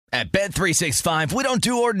At Bet365, we don't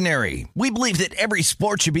do ordinary. We believe that every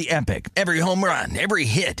sport should be epic. Every home run, every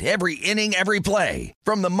hit, every inning, every play.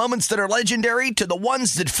 From the moments that are legendary to the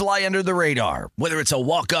ones that fly under the radar. Whether it's a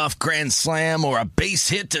walk-off grand slam or a base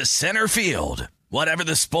hit to center field. Whatever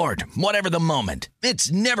the sport, whatever the moment.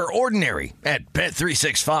 It's never ordinary at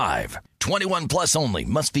Bet365. 21 plus only.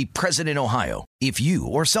 Must be present in Ohio. If you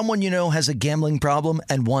or someone you know has a gambling problem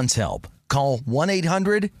and wants help, call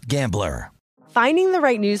 1-800-GAMBLER. Finding the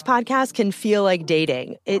right news podcast can feel like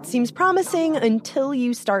dating. It seems promising until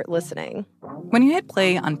you start listening. When you hit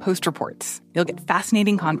play on Post Reports, you'll get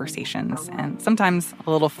fascinating conversations and sometimes a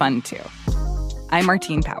little fun, too. I'm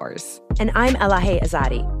Martine Powers. And I'm Elahe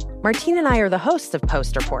Azadi. Martine and I are the hosts of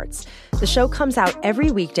Post Reports. The show comes out every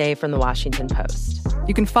weekday from the Washington Post.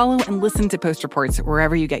 You can follow and listen to Post Reports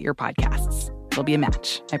wherever you get your podcasts. It'll be a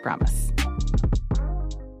match, I promise.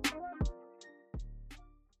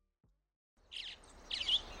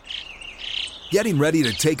 Getting ready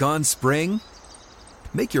to take on spring?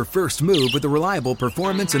 Make your first move with the reliable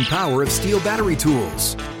performance and power of Steel battery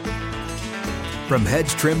tools. From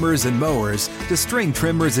hedge trimmers and mowers to string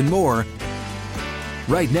trimmers and more,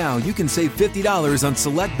 right now you can save $50 on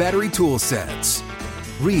select battery tool sets.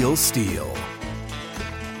 Real Steel.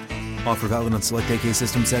 Offer valid on select AK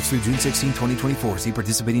system sets through June 16, 2024. See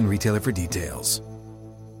participating retailer for details.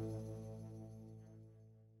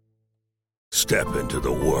 Step into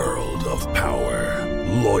the world of power,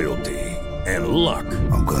 loyalty, and luck.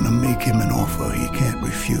 I'm gonna make him an offer he can't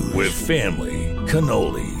refuse. With family,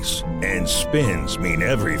 cannolis, and spins mean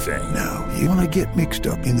everything. Now, you wanna get mixed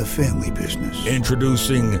up in the family business.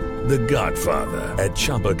 Introducing The Godfather at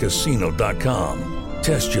ChumbaCasino.com.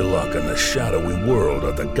 Test your luck in the shadowy world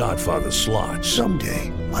of The Godfather slot.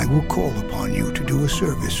 Someday, I will call upon you to do a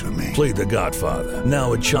service for me. Play The Godfather,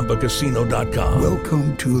 now at ChumbaCasino.com.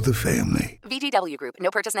 Welcome to the family. VGW Group. No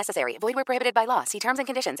purchase necessary. Void where prohibited by law. See terms and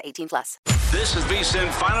conditions. 18+. This is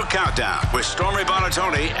VSiN Final Countdown with Stormy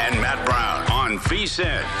Buonantony and Matt Brown on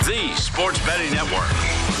VSiN, the sports betting network.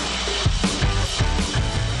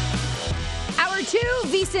 Hour 2,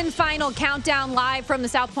 VSiN Final Countdown live from the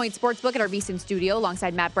South Point Sportsbook at our VSiN studio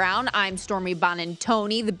alongside Matt Brown. I'm Stormy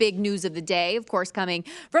Buonantony. The big news of the day, of course, coming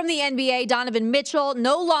from the NBA. Donovan Mitchell,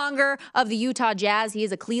 no longer of the Utah Jazz. He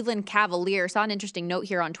is a Cleveland Cavalier. Saw an interesting note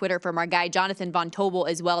here on Twitter from our guy Jonathan Von Tobel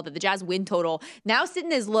as well, that the Jazz win total now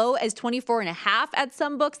sitting as low as 24.5 at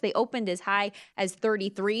some books. They opened as high as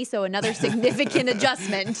 33, so another significant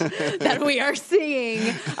adjustment that we are seeing.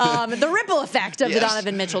 The ripple effect of the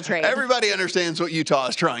Donovan Mitchell trade. Everybody understands what Utah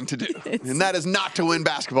is trying to do, and that is not to win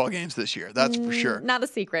basketball games this year. That's for sure. Not a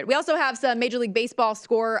secret. We also have some Major League Baseball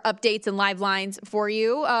score updates and live lines for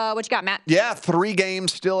you. What you got, Matt? Yeah, 3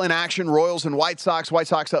 games still in action. Royals and White Sox. White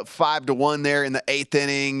Sox up 5-1 there in the 8th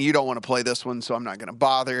inning. You don't want to play this one, so I'm not going to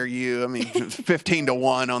bother you. I mean,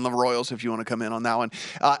 15-1 on the Royals if you want to come in on that one.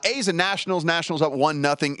 A's and Nationals. Nationals up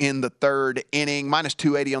 1-0 in the 3rd inning. Minus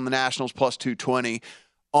 280 on the Nationals, plus 220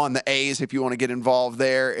 on the A's if you want to get involved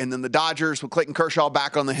there. And then the Dodgers with Clayton Kershaw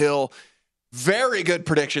back on the hill. Very good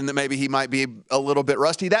prediction that maybe he might be a little bit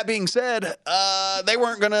rusty. That being said, they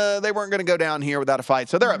weren't gonna go down here without a fight.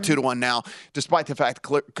 So they're up 2-1 now, despite the fact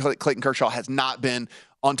that Clayton Kershaw has not been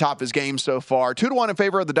on top of his game so far. 2-1 in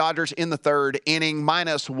favor of the Dodgers in the 3rd inning.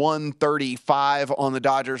 Minus 135 on the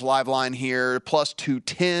Dodgers live line here. Plus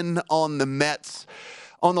 210 on the Mets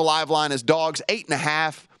on the live line as dogs.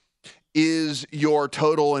 8.5 is your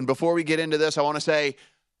total. And before we get into this, I want to say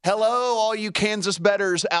hello, all you Kansas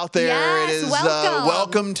bettors out there. Yes, it is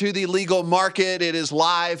welcome to the legal market. It is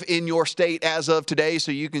live in your state as of today,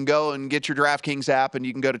 so you can go and get your DraftKings app and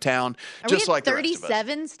you can go to town. Are just we like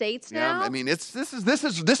 37 states now? Yeah, I mean, this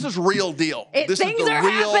is real deal. This things is the are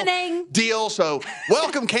real happening. deal. So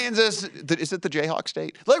welcome, Kansas. Is it the Jayhawk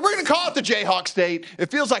State? Like, we're gonna call it the Jayhawk State.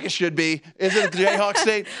 It feels like it should be. Is it the Jayhawk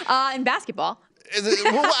State? In basketball.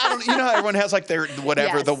 Well, I don't. You know how everyone has like their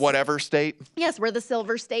whatever, Yes. the whatever state. Yes, we're the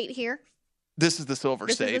Silver State here. This is the Silver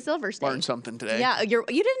This State. is the Silver State. Learned something today. Yeah, you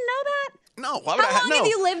didn't know that? No. Why would How long no. have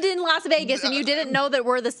you lived in Las Vegas and you didn't know that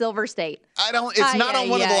we're the Silver State? I don't. It's not on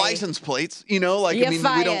one of the license plates. You know, like I mean,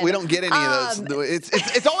 we don't get any of those.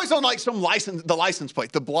 It's always on like some license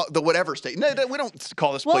plate, the whatever state. No, we don't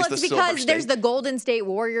call this place the Silver State. Well, it's because there's the Golden State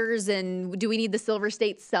Warriors, and do we need the Silver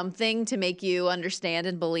State something to make you understand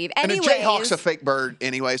and believe? Anyways, and a Jayhawk's a fake bird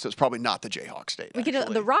anyway, so it's probably not the Jayhawk State. We could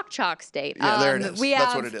the Rock Chalk State. Yeah, there it is.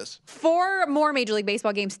 That's what it is. 4 more Major League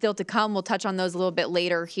Baseball games still to come. We'll touch on those a little bit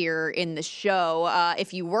later here in the show.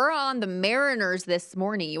 If you were on the Mariners this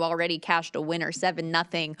morning, you already cashed a winner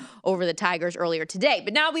 7-0 over the Tigers earlier today.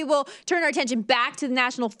 But now we will turn our attention back to the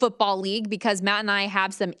National Football League because Matt and I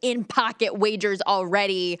have some in-pocket wagers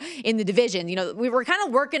already in the division. You know, we were kind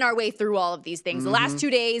of working our way through all of these things. The last 2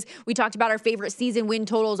 days, we talked about our favorite season win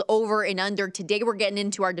totals over and under. Today, we're getting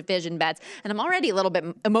into our division bets. And I'm already a little bit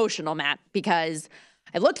emotional, Matt, because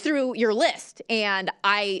I looked through your list and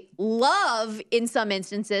I love in some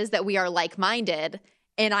instances that we are like-minded,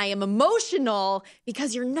 and I am emotional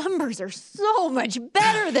because your numbers are so much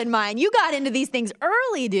better than mine. You got into these things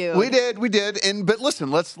early, dude. We did. But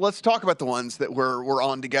listen, let's talk about the ones that we're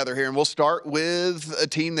on together here, and we'll start with a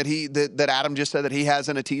team that Adam just said that he has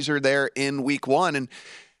in a teaser there in week 1, and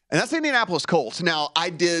that's the Indianapolis Colts. Now, I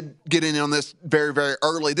did get in on this very, very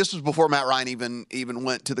early. This was before Matt Ryan even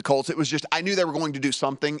went to the Colts. It was just I knew they were going to do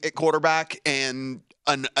something at quarterback, and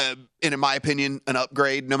in my opinion, an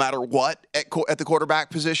upgrade no matter what at the quarterback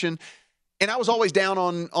position. And I was always down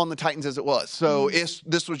on the Titans as it was. So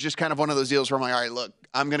this was just kind of one of those deals where I'm like, all right, look,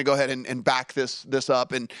 I'm going to go ahead and back this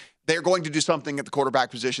up. And they're going to do something at the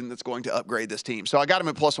quarterback position that's going to upgrade this team. So I got them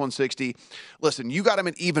at plus 160. Listen, you got them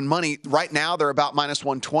at even money. Right now, they're about minus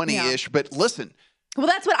 120-ish. Yeah. But listen. Well,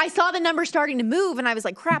 that's what I saw the number starting to move, and I was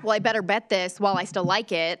like, crap, well, I better bet this while I still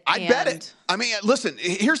like it. I bet it. I mean, listen,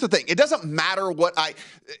 here's the thing. It doesn't matter what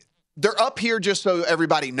they're up here just so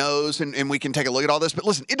everybody knows and we can take a look at all this. But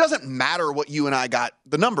listen, it doesn't matter what you and I got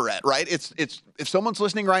the number at, right? It's if someone's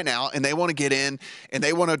listening right now and they want to get in and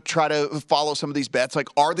they want to try to follow some of these bets, like,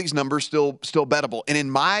 are these numbers still bettable? And in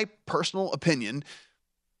my personal opinion,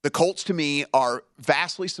 the Colts to me are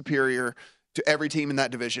vastly superior to every team in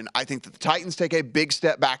that division. I think that the Titans take a big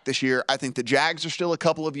step back this year. I think the Jags are still a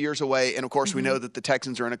couple of years away. And, of course, we know that the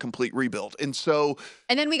Texans are in a complete rebuild. And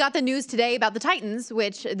then we got the news today about the Titans,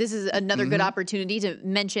 which this is another good opportunity to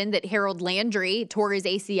mention that Harold Landry tore his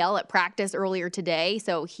ACL at practice earlier today.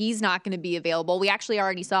 So he's not going to be available. We actually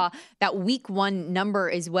already saw that week 1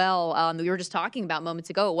 number as well. We were just talking about moments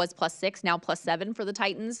ago. It was plus 6, now plus 7 for the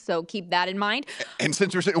Titans. So keep that in mind. And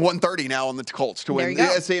since we're sitting 130 now on the Colts to win. There you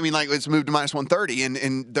go. I mean, like, it's moved to minus 130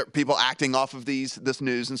 and people acting off of this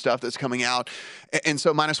news and stuff that's coming out. And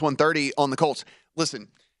so minus 130 on the Colts. Listen,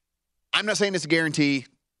 I'm not saying it's a guarantee.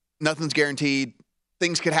 Nothing's guaranteed.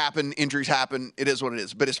 Things could happen. Injuries happen. It is what it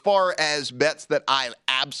is. But as far as bets that I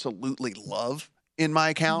absolutely love in my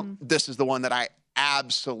account, this is the one that I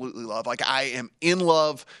absolutely love. Like, I am in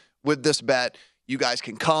love with this bet. You guys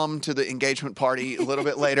can come to the engagement party a little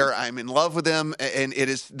bit later. I'm in love with them, and it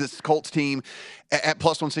is this Colts team at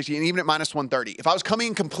plus 160 and even at minus 130. If I was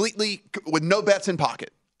coming completely with no bets in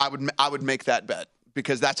pocket, I would make that bet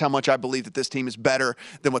because that's how much I believe that this team is better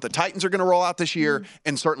than what the Titans are going to roll out this year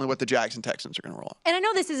and certainly what the Jags and Texans are going to roll out. And I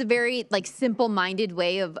know this is a very simple-minded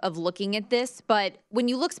way of looking at this, but when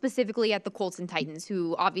you look specifically at the Colts and Titans,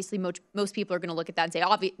 who obviously most people are going to look at that and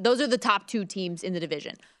say, those are the top 2 teams in the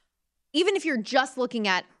division. Even if you're just looking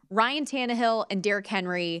at Ryan Tannehill and Derrick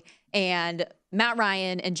Henry and Matt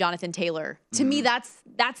Ryan and Jonathan Taylor, to me, that's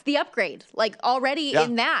the upgrade. Like, already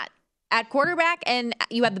in that. At quarterback, and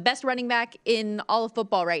you have the best running back in all of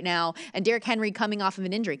football right now, and Derrick Henry coming off of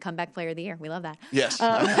an injury, comeback player of the year. We love that. Yes.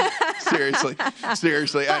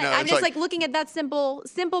 Seriously. I know. I'm just like looking at that simple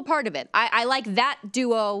part of it. I like that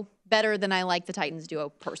duo better than I like the Titans duo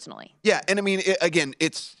personally. Yeah, and I mean,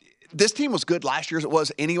 this team was good last year as it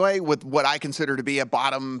was anyway, with what I consider to be a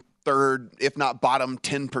bottom third, if not bottom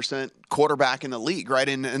 10% quarterback in the league, right?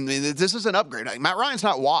 And this is an upgrade. Like, Matt Ryan's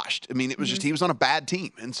not washed. I mean, it was just he was on a bad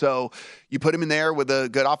team. And so you put him in there with a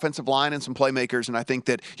good offensive line and some playmakers. And I think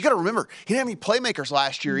that you got to remember, he didn't have any playmakers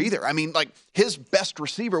last year either. I mean, like, his best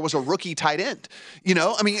receiver was a rookie tight end. You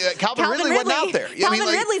know, I mean, Calvin Ridley wasn't out there. Calvin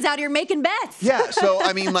Ridley's out here making bets. Yeah. So,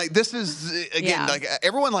 I mean, like, this is, again, like,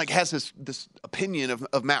 everyone like has this opinion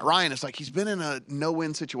of Matt Ryan. It's like he's been in a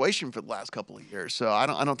no-win situation for the last couple of years. So I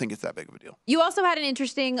don't think it's that big of a deal. You also had an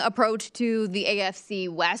interesting approach to the AFC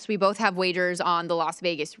West. We both have wagers on the Las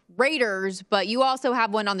Vegas Raiders, but you also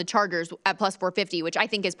have one on the Chargers at plus 450, which I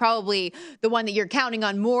think is probably the one that you're counting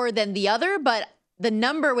on more than the other. But the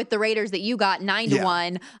number with the Raiders that you got,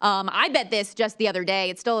 9-1, I bet this just the other day.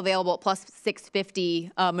 It's still available at plus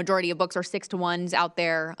 650. Majority of books are 6-1s out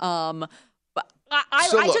there.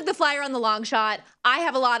 I took the flyer on the long shot. I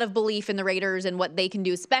have a lot of belief in the Raiders and what they can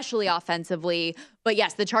do, especially offensively. But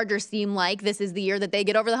yes, the Chargers seem like this is the year that they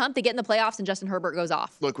get over the hump, they get in the playoffs, and Justin Herbert goes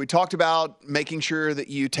off. Look, we talked about making sure that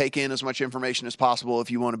you take in as much information as possible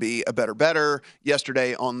if you want to be a better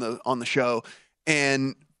yesterday on the show.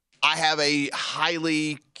 And I have a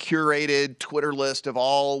highly curated Twitter list of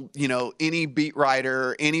all, any beat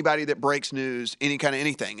writer, anybody that breaks news, any kind of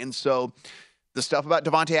anything. And so the stuff about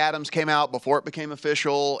Davante Adams came out before it became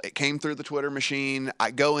official. It came through the Twitter machine.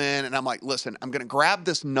 I go in and I'm like, listen, I'm going to grab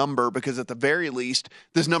this number because at the very least,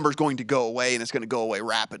 this number is going to go away and it's going to go away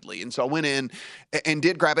rapidly. And so I went in and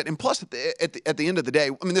did grab it. And plus, at the end of the day,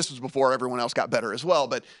 I mean, this was before everyone else got better as well.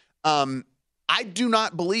 But I do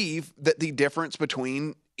not believe that the difference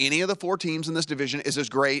between any of the 4 teams in this division is as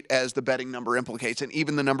great as the betting number implicates. And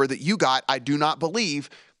even the number that you got, I do not believe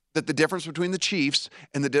that the difference between the Chiefs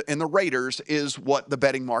and the Raiders is what the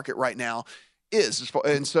betting market right now is.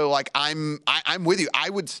 And so, like, I'm with you. I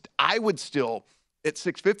would still at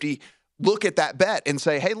 650 look at that bet and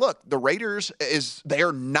say, hey, look, the Raiders they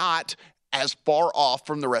are not as far off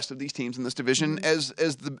from the rest of these teams in this division as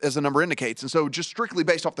the number indicates. And so just strictly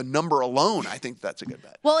based off the number alone, I think that's a good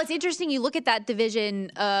bet. Well, it's interesting. You look at that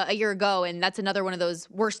division a year ago, and that's another one of those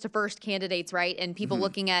worst to first candidates, right? And people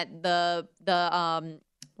looking at the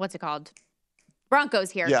what's it called? Broncos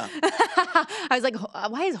here. Yeah. I was like,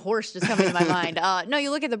 why is horse just coming to my mind? No, you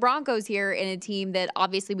look at the Broncos here in a team that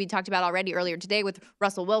obviously we talked about already earlier today with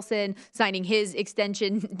Russell Wilson signing his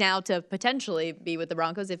extension now to potentially be with the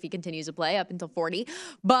Broncos if he continues to play up until 40.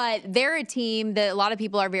 But they're a team that a lot of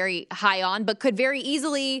people are very high on, but could very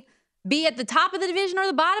easily be at the top of the division or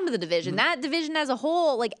the bottom of the division. That division as a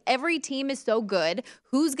whole, like every team is so good.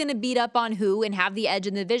 Who's going to beat up on who and have the edge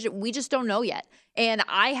in the division? We just don't know yet. And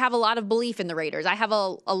I have a lot of belief in the Raiders. I have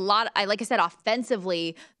a lot, like I said,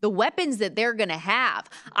 offensively, the weapons that they're going to have.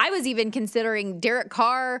 I was even considering Derek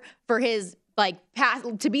Carr for his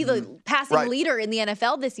to be the passing leader in the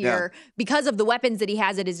NFL this year because of the weapons that he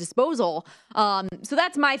has at his disposal. So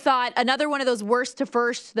that's my thought. Another one of those worst to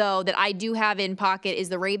first, though, that I do have in pocket is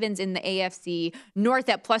the Ravens in the AFC North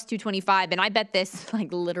at plus 225. And I bet this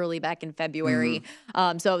literally back in February.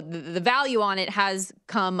 So the value on it has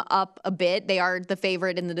come up a bit. They are the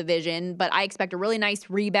favorite in the division, but I expect a really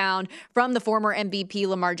nice rebound from the former MVP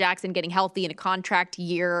Lamar Jackson getting healthy in a contract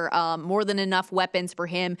year. More than enough weapons for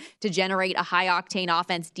him to generate a high-octane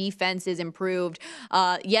offense. Defense is improved.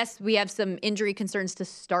 Yes, we have some injury concerns to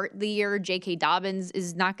start the year. J.K. Dobbins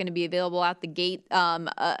is not going to be available out the gate.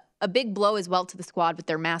 A big blow as well to the squad with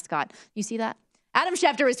their mascot. You see that? Adam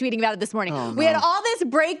Schefter was tweeting about it this morning. We had all this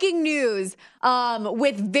breaking news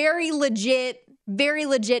with very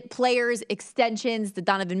legit players, extensions, the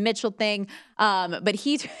Donovan Mitchell thing. But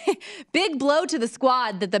big blow to the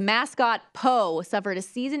squad that the mascot Poe suffered a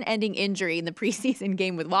season-ending injury in the preseason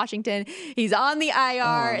game with Washington. He's on the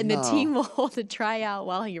IR, and the team will hold a tryout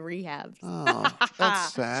while he rehabs. Oh,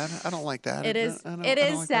 that's sad. I don't like that. It is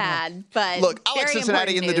sad, but look, I like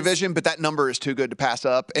Cincinnati in the division, but that number is too good to pass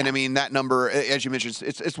up. And I mean, that number, as you mentioned,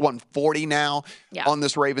 it's 140 now on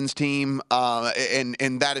this Ravens team,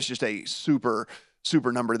 and that is just a super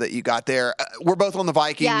number that you got there. We're both on the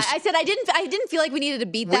Vikings. Yeah, I said I didn't feel like we needed to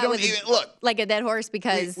beat that with like a dead horse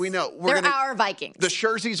because we know they're our Vikings. The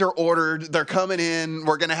jerseys are ordered. They're coming in.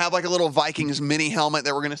 We're going to have like a little Vikings mini helmet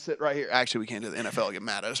that we're going to sit right here. Actually, we can't do the NFL get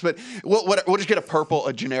mad at us, but we'll just get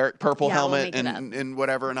a generic purple helmet and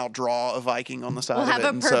whatever, and I'll draw a Viking on the side. We'll have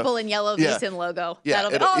a purple and yellow VSiN logo. Yeah,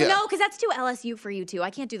 no, because that's too LSU for you too.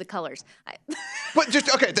 I can't do the colors. But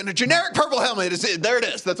then a generic purple helmet is there. It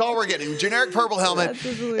is. That's all we're getting. Generic purple helmet.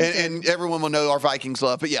 And everyone will know our Vikings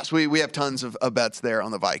love. But yes, we have tons of bets there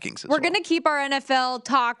on the Vikings. We're going to keep our NFL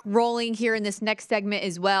talk rolling here in this next segment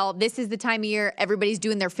as well. This is the time of year everybody's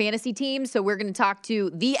doing their fantasy team. So we're going to talk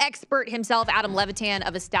to the expert himself, Adam Levitan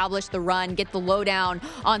of Establish the Run. Get the lowdown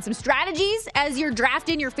on some strategies as you're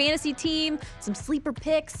drafting your fantasy team, some sleeper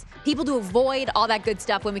picks, people to avoid, all that good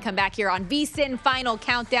stuff when we come back here on VSiN Final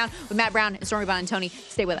Countdown with Matt Brown and Stormy Buonantony.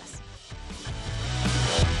 Stay with us.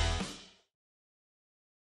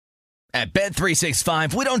 At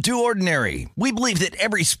Bet365, we don't do ordinary. We believe that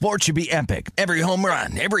every sport should be epic. Every home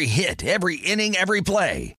run, every hit, every inning, every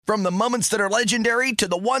play. From the moments that are legendary to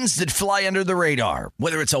the ones that fly under the radar.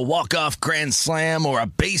 Whether it's a walk-off grand slam or a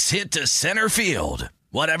base hit to center field.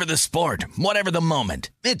 Whatever the sport, whatever the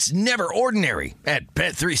moment. It's never ordinary at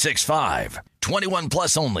Bet365. 21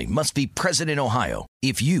 plus only. Must be present in Ohio.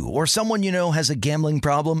 If you or someone you know has a gambling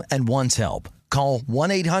problem and wants help, call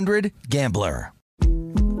 1-800-GAMBLER.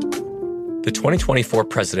 The 2024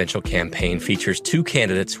 presidential campaign features two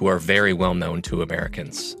candidates who are very well known to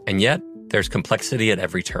Americans. And yet, there's complexity at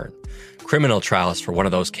every turn. Criminal trials for one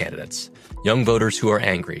of those candidates. Young voters who are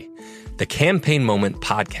angry. The Campaign Moment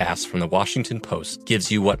podcast from the Washington Post gives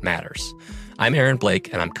you what matters. I'm Aaron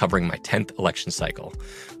Blake, and I'm covering my 10th election cycle.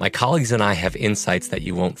 My colleagues and I have insights that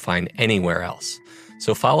you won't find anywhere else.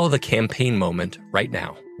 So follow the campaign moment right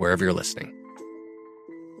now, wherever you're listening.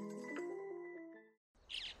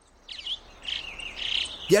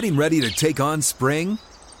 Getting ready to take on spring?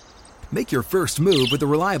 Make your first move with the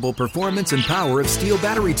reliable performance and power of Steel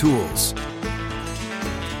battery tools.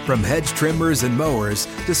 From hedge trimmers and mowers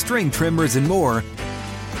to string trimmers and more,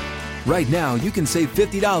 right now you can save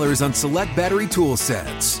 $50 on select battery tool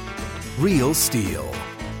sets. Real Steel.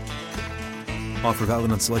 Offer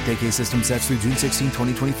valid on select AK system sets through June 16,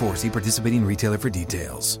 2024. See participating retailer for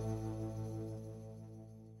details.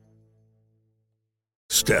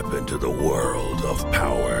 Step into the world of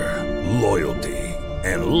power, loyalty,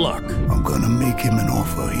 and luck. I'm gonna make him an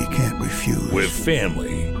offer he can't refuse. With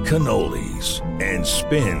family, cannolis, and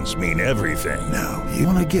spins mean everything. Now, you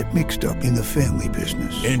wanna get mixed up in the family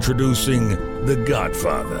business. Introducing The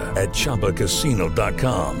Godfather at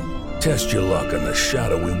ChumbaCasino.com. Test your luck in the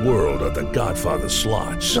shadowy world of The Godfather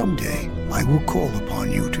slot. Someday, I will call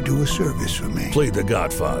upon you to do a service for me. Play The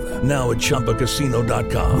Godfather now at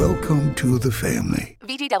ChumbaCasino.com. Welcome to the family.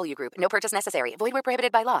 VGW Group. No purchase necessary. Void where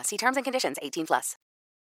prohibited by law. See terms and conditions. 18+.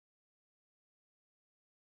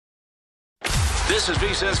 This is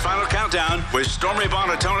VSiN's Final Countdown with Stormy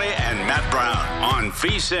Buonantony and Matt Brown on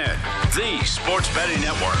VSiN, the sports betting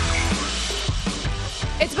network.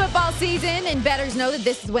 It's football season, and bettors know that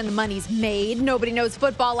this is when the money's made. Nobody knows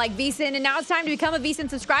football like VSiN, and now it's time to become a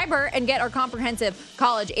VSiN subscriber and get our comprehensive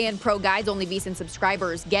college and pro guides. Only VSiN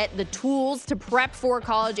subscribers get the tools to prep for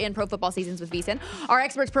college and pro football seasons with VSiN. Our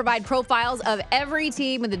experts provide profiles of every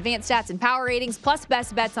team with advanced stats and power ratings, plus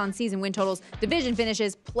best bets on season win totals, division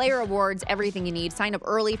finishes, player awards, everything you need. Sign up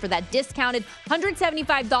early for that discounted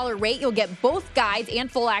 $175 rate. You'll get both guides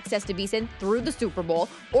and full access to VSiN through the Super Bowl,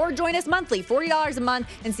 or join us monthly, $40 a month,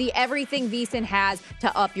 and see everything VSiN has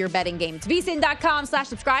to up your betting game. It's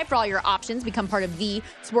VSiN.com/subscribe for all your options. Become part of the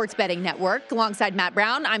Sports Betting Network. Alongside Matt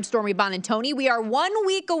Brown, I'm Stormy Buonantony. We are 1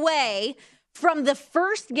 week away from the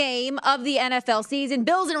first game of the NFL season.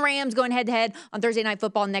 Bills and Rams going head-to-head on Thursday Night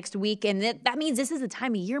Football next week, and that means this is the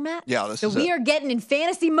time of year, Matt. Yeah, so we are getting in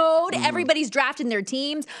fantasy mode. Everybody's drafting their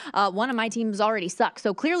teams. One of my teams already sucks,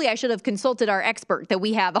 so clearly I should have consulted our expert that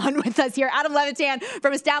we have on with us here, Adam Levitan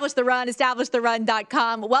from Establish the Run,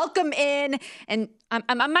 EstablishTheRun.com. Welcome in, and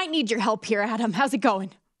I might need your help here, Adam. How's it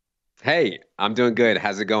going? Hey, I'm doing good.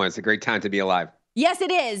 How's it going? It's a great time to be alive. Yes,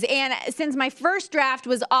 it is. And since my first draft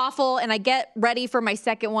was awful and I get ready for my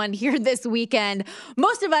second one here this weekend,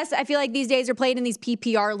 most of us, I feel like these days, are playing in these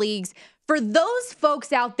PPR leagues. For those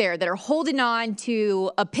folks out there that are holding on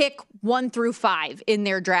to a pick 1 through 5 in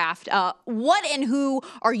their draft, what and who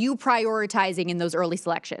are you prioritizing in those early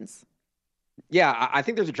selections? Yeah, I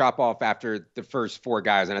think there's a drop-off after the first 4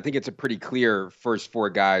 guys, and I think it's a pretty clear first 4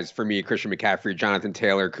 guys for me: Christian McCaffrey, Jonathan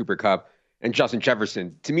Taylor, Cooper Kupp, and Justin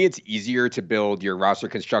Jefferson. To me, it's easier to build your roster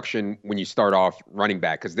construction when you start off running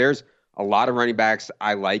back, because there's a lot of running backs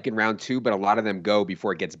I like in round 2, but a lot of them go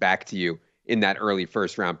before it gets back to you in that early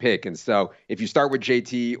first-round pick. And so if you start with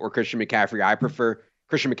JT or Christian McCaffrey, I prefer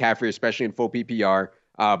Christian McCaffrey, especially in full PPR,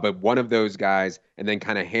 but one of those guys, and then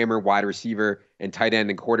kind of hammer wide receiver and tight end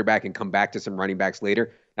and quarterback and come back to some running backs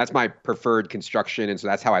later. That's my preferred construction, and so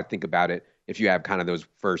that's how I think about it if you have kind of those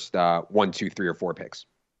first 1, 2, 3, or 4 picks.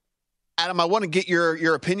 Adam, I want to get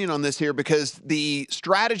your opinion on this here, because the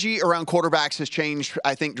strategy around quarterbacks has changed,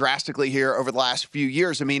 I think, drastically here over the last few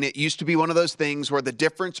years. I mean, it used to be one of those things where the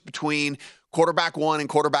difference between quarterback 1 and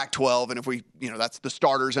quarterback 12, and if we, that's the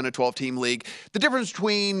starters in a 12-team league, the difference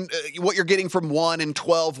between what you're getting from 1 and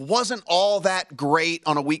 12 wasn't all that great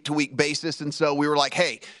on a week-to-week basis. And so we were like,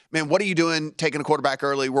 hey, man, what are you doing taking a quarterback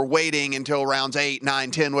early? We're waiting until rounds 8,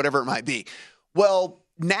 9, 10, whatever it might be. Well,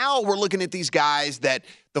 now we're looking at these guys that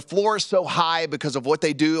the floor is so high because of what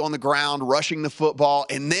they do on the ground, rushing the football.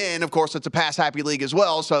 And then, of course, it's a pass-happy league as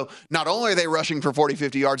well. So not only are they rushing for 40,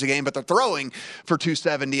 50 yards a game, but they're throwing for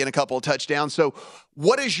 270 and a couple of touchdowns. So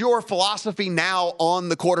what is your philosophy now on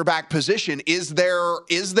the quarterback position? Is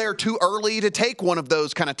there too early to take one of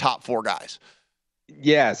those kind of top 4 guys?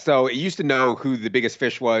 Yeah, so it used to know who the biggest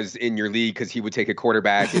fish was in your league because he would take a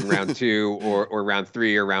quarterback in round 2 or round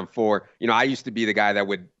 3 or round 4. I used to be the guy that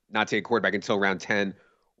would not take a quarterback until round 10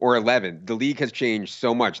 or 11. The league has changed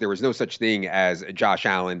so much. There was no such thing as a Josh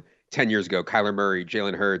Allen 10 years ago, Kyler Murray,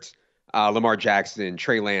 Jalen Hurts, Lamar Jackson,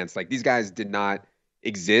 Trey Lance. Like, these guys did not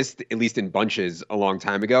exist, at least in bunches, a long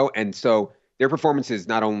time ago. And so their performance is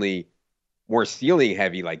not only more ceiling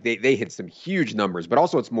heavy, like they hit some huge numbers, but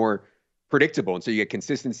also it's more predictable. And so you get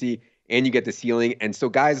consistency and you get the ceiling. And so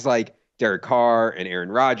guys like Derek Carr and Aaron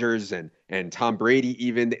Rodgers and Tom Brady,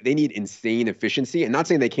 even, they need insane efficiency. And not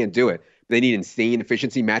saying they can't do it, They need insane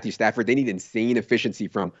efficiency. Matthew Stafford, they need insane efficiency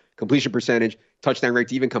from completion percentage, touchdown rate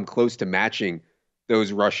to even come close to matching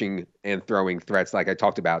those rushing and throwing threats like I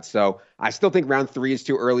talked about. So I still think round 3 is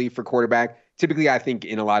too early for quarterback. Typically, I think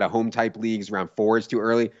in a lot of home type leagues, round 4 is too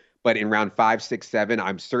early. But in round 5, 6, 7,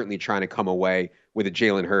 I'm certainly trying to come away with a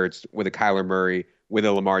Jalen Hurts, with a Kyler Murray, with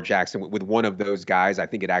a Lamar Jackson, with one of those guys. I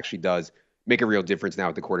think it actually does make a real difference now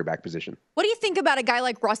at the quarterback position. What do you think about a guy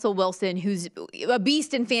like Russell Wilson, who's a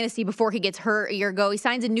beast in fantasy before he gets hurt a year ago? He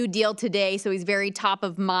signs a new deal today, so he's very top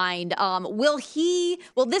of mind. Will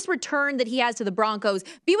this return that he has to the Broncos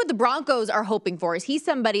be what the Broncos are hoping for? Is he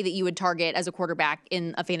somebody that you would target as a quarterback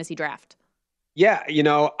in a fantasy draft? Yeah,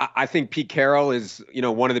 I think Pete Carroll is,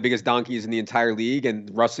 one of the biggest donkeys in the entire league, and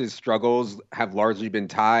Russ's struggles have largely been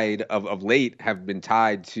tied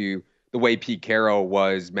to the way Pete Carroll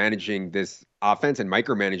was managing this offense and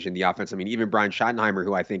micromanaging the offense. I mean, even Brian Schottenheimer,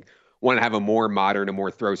 who I think wanted to have a more modern, a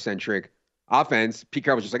more throw-centric offense, Pete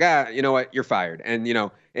Carroll was just like, you know what, you're fired. And,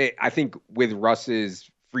 I think with Russ's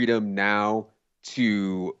freedom now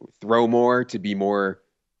to throw more, to be more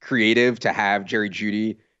creative, to have Jerry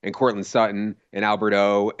Jeudy and Cortland Sutton and Albert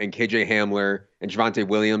O and KJ Hamler and Javonte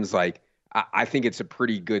Williams, I think it's a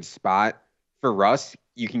pretty good spot for Russ.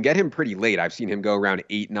 You can get him pretty late. I've seen him go around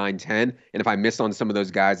 8, 9, 10. And if I miss on some of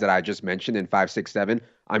those guys that I just mentioned in 5, 6, 7,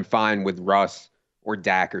 I'm fine with Russ or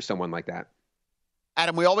Dak or someone like that.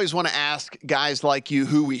 Adam, we always want to ask guys like you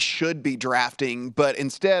who we should be drafting, but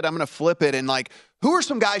instead I'm going to flip it and who are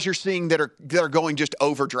some guys you're seeing that are going just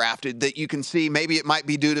overdrafted that you can see maybe it might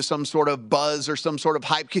be due to some sort of buzz or some sort of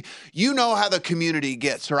hype? You know how the community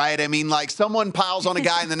gets, right? I mean, someone piles on a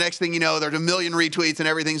guy and the next thing you know, there's a million retweets and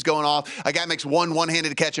everything's going off. A guy makes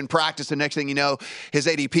one-handed catch in practice and next thing you know, his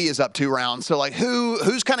ADP is up 2 rounds. So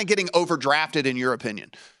who's kind of getting overdrafted in your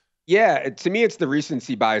opinion? Yeah, to me, it's the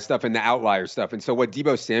recency bias stuff and the outlier stuff. And so what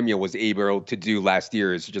Deebo Samuel was able to do last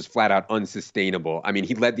year is just flat out unsustainable. I mean,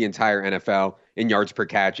 he led the entire NFL in yards per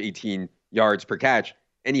catch, 18 yards per catch.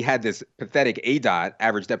 And he had this pathetic ADOT,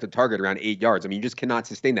 average depth of target, around 8 yards. I mean, you just cannot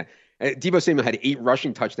sustain that. Deebo Samuel had 8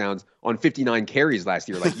 rushing touchdowns on 59 carries last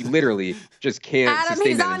year. You literally just can't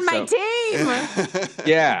sustain that. Adam, he's on my team.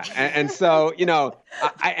 Yeah. And so,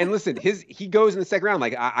 and listen, he goes in the second round.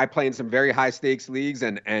 I play in some very high stakes leagues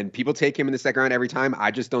and people take him in the second round every time. I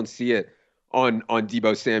just don't see it on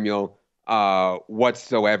Deebo Samuel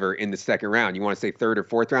whatsoever in the second round. You want to say third or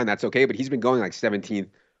fourth round, that's okay. But he's been going 17th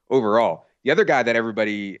overall. The other guy that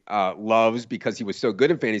everybody loves because he was so good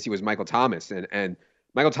in fantasy was Michael Thomas. And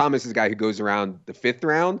Michael Thomas is a guy who goes around the 5th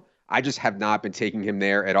round. I just have not been taking him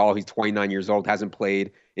there at all. He's 29 years old, hasn't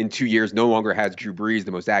played in 2 years, no longer has Drew Brees,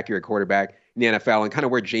 the most accurate quarterback in the NFL. And kind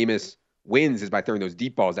of where Jameis wins is by throwing those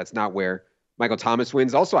deep balls. That's not where Michael Thomas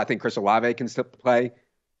wins. Also, I think Chris Olave can still play.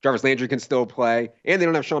 Jarvis Landry can still play. And they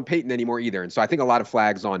don't have Sean Payton anymore either. And so I think a lot of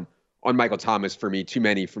flags on Michael Thomas for me, too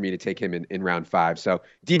many for me to take him in round 5. So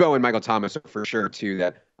Deebo and Michael Thomas are for sure two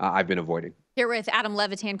that I've been avoiding. Here with Adam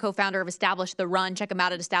Levitan, co-founder of Establish the Run. Check him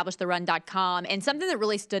out at establishtherun.com. And something that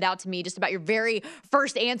really stood out to me just about your very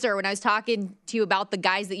first answer when I was talking to you about the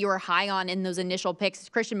guys that you were high on in those initial picks is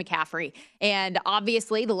Christian McCaffrey. And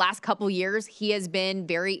obviously the last couple years, he has been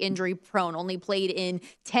very injury prone, only played in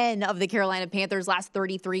 10 of the Carolina Panthers' last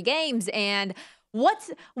 33 games. And why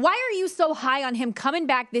are you so high on him coming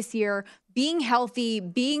back this year, being healthy,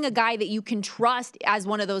 being a guy that you can trust as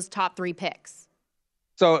one of those top 3 picks?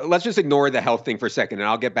 So let's just ignore the health thing for a second, and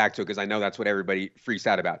I'll get back to it because I know that's what everybody freaks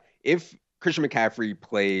out about. If Christian McCaffrey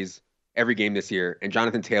plays every game this year and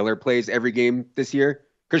Jonathan Taylor plays every game this year,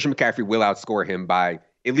 Christian McCaffrey will outscore him by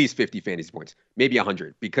at least 50 fantasy points, maybe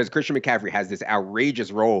 100, because Christian McCaffrey has this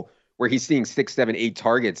outrageous role where he's seeing 6, 7, 8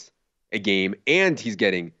 targets a game, and he's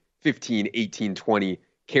getting 15, 18, 20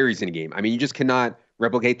 carries in a game. I mean, you just cannot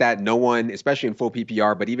replicate that. No one, especially in full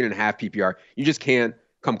PPR, but even in half PPR, you just can't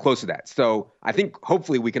come close to that. So I think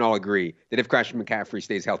hopefully we can all agree that if Christian McCaffrey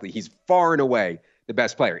stays healthy, he's far and away the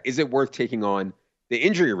best player. Is it worth taking on the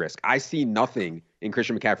injury risk? I see nothing in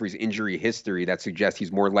Christian McCaffrey's injury history that suggests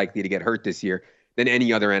he's more likely to get hurt this year than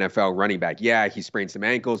any other NFL running back. Yeah, he sprained some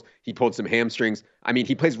ankles. He pulled some hamstrings. I mean,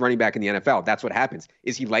 he plays running back in the NFL. That's what happens.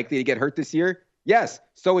 Is he likely to get hurt this year? Yes.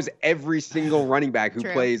 So is every single running back who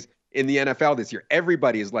plays in the NFL this year.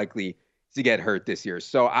 Everybody is likely to get hurt this year.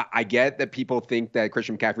 So I get that people think that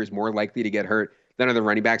Christian McCaffrey is more likely to get hurt than other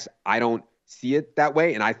running backs. I don't see it that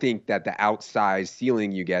way. And I think that the outsized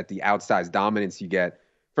ceiling you get, the outsized dominance you get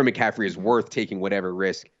from McCaffrey is worth taking whatever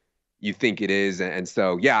risk you think it is. And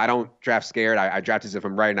so, yeah, I don't draft scared. I draft as if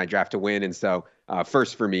I'm right and I draft to win. And so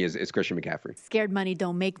first for me is Christian McCaffrey. Scared money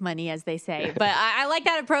don't make money, as they say. But I like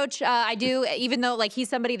that approach. I do, even though he's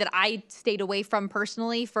somebody that I stayed away from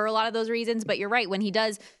personally for a lot of those reasons. But you're right. When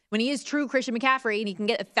he is true Christian McCaffrey and he can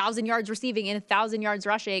get 1,000 yards receiving and 1,000 yards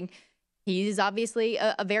rushing, he's obviously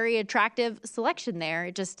a very attractive selection there.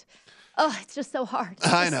 It's just so hard.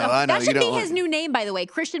 I know. That should be his new name, by the way,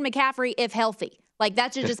 Christian McCaffrey, if healthy.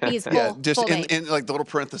 That should just be his full name. in the little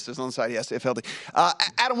parenthesis on the side, yes, if healthy.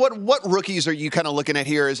 Adam, what rookies are you kind of looking at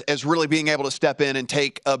here as really being able to step in and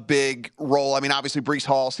take a big role? I mean, obviously, Breece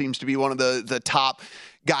Hall seems to be one of the top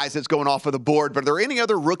guys that's going off of the board, but are there any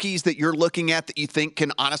other rookies that you're looking at that you think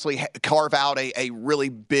can honestly carve out a really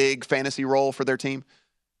big fantasy role for their team?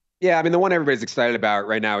 Yeah, I mean, the one everybody's excited about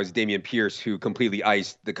right now is Dameon Pierce, who completely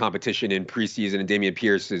iced the competition in preseason, and Dameon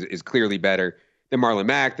Pierce is clearly better than Marlon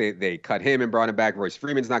Mack. They cut him and brought him back. Royce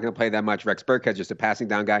Freeman's not going to play that much. Rex Burkhead's just a passing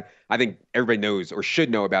down guy. I think everybody knows or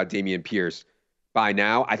should know about Dameon Pierce by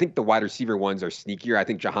now. I think the wide receiver ones are sneakier. I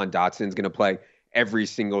think Jahan Dotson's going to play every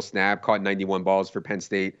single snap, caught 91 balls for Penn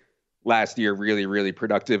State last year. Really, really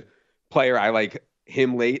productive player. I like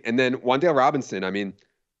him late. And then Wan'Dale Robinson, I mean,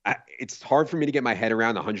 it's hard for me to get my head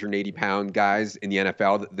around the 180-pound guys in the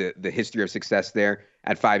NFL. The history of success there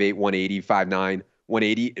at 5'8", 180, 5'9",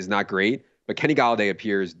 180 is not great. But Kenny Golladay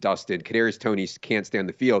appears dusted. Kadarius Toney can't stay on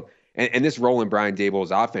the field. And this role in Brian Daboll's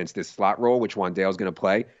offense, this slot role, which Wan'Dale's going to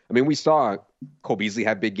play. I mean, we saw Cole Beasley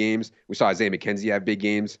have big games. We saw Isaiah McKenzie have big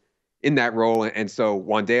games in that role. And so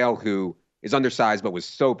Wan'Dale, who is undersized but was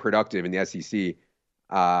so productive in the SEC,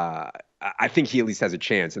 I think he at least has a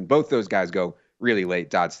chance. And both those guys go really late,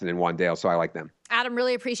 Dodson and Wan'Dale, so I like them. Adam,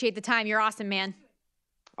 really appreciate the time. You're awesome, man.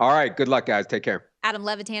 All right. Good luck, guys. Take care. Adam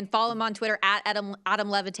Levitan. Follow him on Twitter at Adam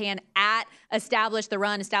Levitan, at Establish the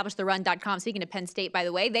Run, establishtheRun.com. Speaking of Penn State, by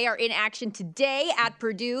the way, they are in action today at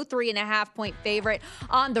Purdue, 3.5-point favorite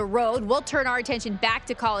on the road. We'll turn our attention back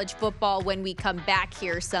to college football when we come back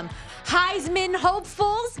here. Some Heisman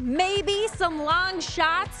hopefuls, maybe some long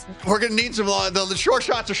shots. We're going to need some long. The short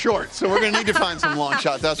shots are short, so we're going to need to find some long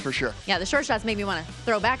shots, that's for sure. Yeah, the short shots make me want to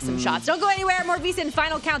throw back some shots. Don't go anywhere. More VSiN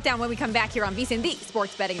Final Countdown when we come back here on VSiN, the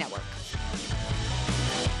Sports Betting Network.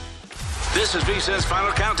 This is VSiN's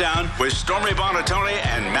Final Countdown with Stormy Buonantony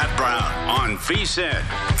and Matt Brown on VSiN,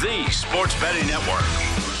 the Sports Betting Network.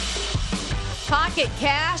 Pocket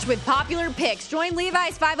cash with popular picks. Join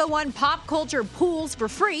Levi's 501 Pop Culture Pools for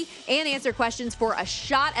free and answer questions for a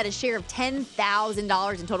shot at a share of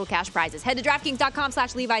 $10,000 in total cash prizes. Head to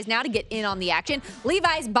DraftKings.com/Levi's now to get in on the action.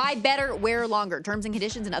 Levi's, buy better, wear longer. Terms and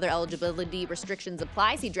conditions and other eligibility restrictions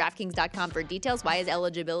apply. See DraftKings.com for details. Why is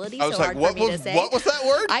eligibility so hard for me to say? What was that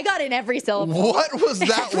word? I got in every syllable. What was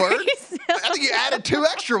that word? I think you added 2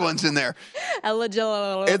 extra ones in there.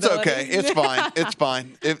 Eligibility. It's okay. It's fine. It's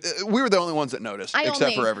fine. We were the only ones that noticed,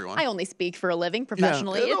 except for everyone. I only speak for a living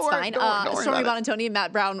professionally. Yeah, it's fine. Stormy Buonantony and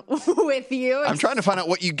Matt Brown with you. I'm trying to find out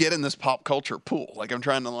what you get in this pop culture pool. Like I'm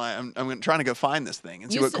trying to go find this thing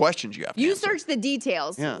and see what questions you have to answer. Search the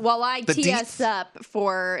details while I tee us up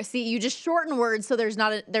for. See, you just shorten words so there's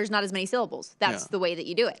not as many syllables. That's the way that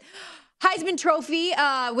you do it. Heisman Trophy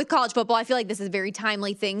with college football. I feel like this is a very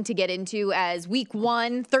timely thing to get into as week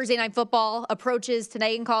 1, Thursday Night Football approaches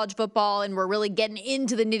tonight in college football, and we're really getting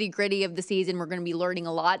into the nitty-gritty of the season. We're going to be learning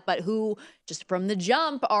a lot, but who, just from the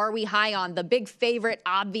jump, are we high on? The big favorite,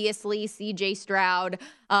 obviously, C.J. Stroud.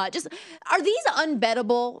 Are these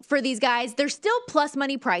unbettable for these guys? They're still plus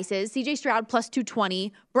money prices. C.J. Stroud plus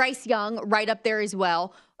 220. Bryce Young right up there as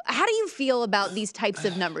well. How do you feel about these types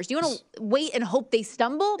of numbers? Do you want to wait and hope they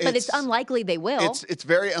stumble? But it's unlikely they will. It's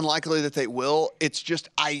very unlikely that they will. It's just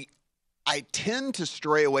I tend to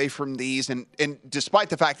stray away from these. And despite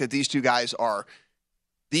the fact that these two guys are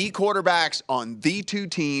the quarterbacks on the two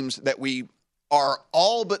teams that we are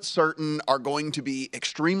all but certain are going to be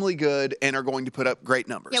extremely good and are going to put up great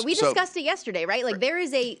numbers. Yeah, we discussed it yesterday, right? Like there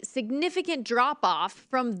is a significant drop-off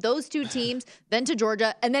from those two teams, then to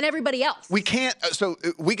Georgia, and then everybody else. We can't so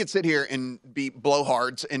we could sit here and be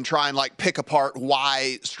blowhards and try and like pick apart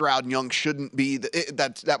why Stroud and Young shouldn't be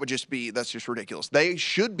that's just ridiculous. They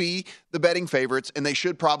should be the betting favorites, and they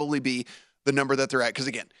should probably be the number that they're at. Because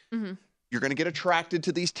again, you're going to get attracted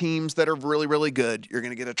to these teams that are really, really good. You're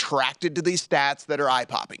going to get attracted to these stats that are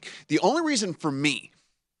eye-popping. The only reason for me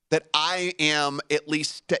that I am at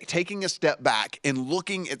least taking a step back and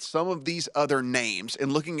looking at some of these other names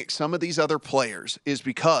and looking at some of these other players is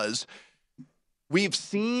because we've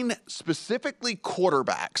seen specifically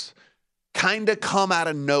quarterbacks kind of come out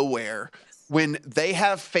of nowhere when they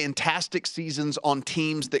have fantastic seasons on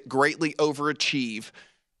teams that greatly overachieve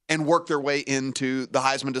and work their way into the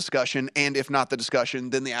Heisman discussion, and if not the discussion,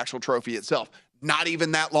 then the actual trophy itself. not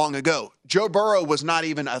even that long ago. Joe Burrow was not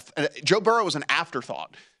even Joe Burrow was an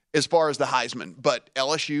afterthought as far as the Heisman, but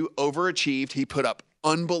LSU overachieved. He put up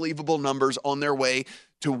unbelievable numbers on their way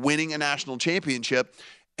to winning a national championship.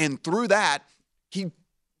 And through that, he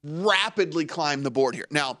rapidly climbed the board here.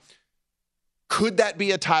 Now, could that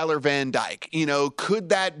be a Tyler Van Dyke? Could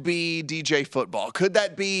that be DJ Football? Could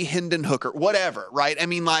that be Hendon Hooker? Whatever, right? I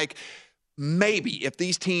mean, like, maybe if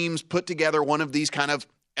these teams put together one of these kind of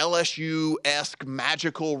LSU-esque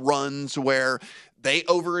magical runs where they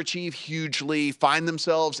overachieve hugely, find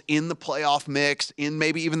themselves in the playoff mix, in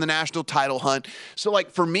maybe even the national title hunt. So,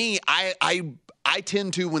 like, for me, I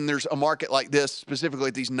tend to, when there's a market like this, specifically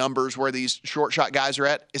at these numbers where these short shot guys are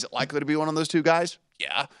at, is it likely to be one of those two guys?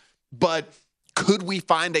 Yeah. But could we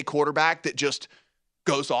find a quarterback that just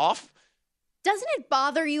goes off? Doesn't it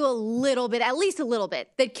bother you a little bit, at least a little bit,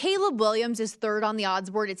 that Caleb Williams is third on the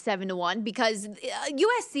odds board at 7-1? Because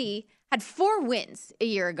USC had 4 wins a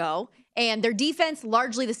year ago, and their defense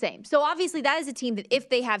largely the same. So obviously that is a team that if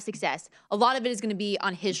they have success, a lot of it is going to be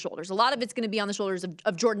on his shoulders. A lot of it's going to be on the shoulders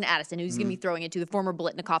of Jordan Addison, who's going to be throwing it to the former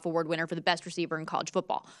Biletnikoff Award winner for the best receiver in college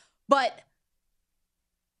football. But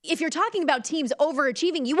if you're talking about teams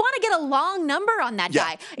overachieving, you want to get a long number on that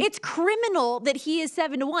guy. It's criminal that he is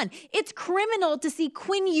 7-1. It's criminal to see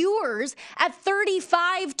Quinn Ewers at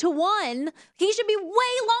 35-1. He should be way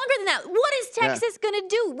longer than that. What is Texas going to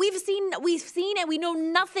do? We've seen, and we know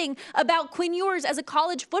nothing about Quinn Ewers as a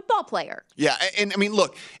college football player. Yeah, and I mean,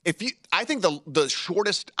 look, I think the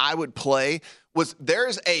shortest I would play was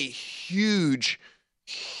there's a huge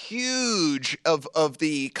of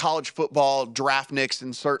the college football draftniks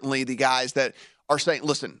and certainly the guys that are saying,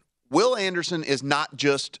 listen, Will Anderson is not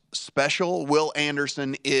just special. Will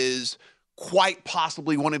Anderson is quite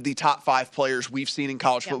possibly one of the top 5 players we've seen in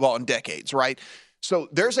college football in decades, right? So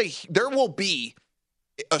there will be,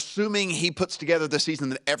 assuming he puts together the season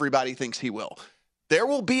that everybody thinks he will, there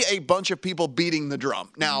will be a bunch of people beating the drum.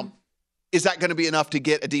 Now, is that going to be enough to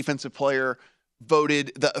get a defensive player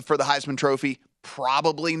voted for the Heisman Trophy?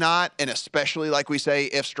 Probably not, and especially, like we say,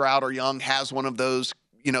 if Stroud or Young has one of those,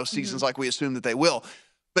 seasons like we assume that they will.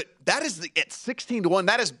 But that is at 16-1.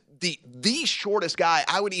 That is the shortest guy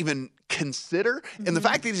I would even consider. And the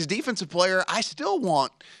fact that he's a defensive player, I still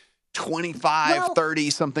want 25, 30,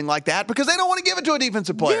 something like that, because they don't want to give it to a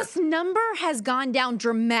defensive player. This number has gone down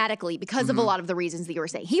dramatically because of a lot of the reasons that you were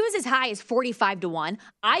saying. He was as high as 45-1.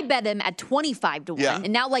 I bet him at 25-1. Yeah.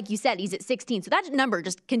 And now, like you said, he's at 16. So that number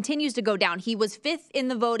just continues to go down. He was 5th in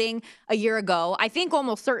the voting a year ago. I think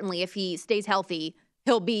almost certainly if he stays healthy,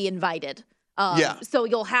 he'll be invited. So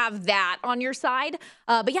you'll have that on your side.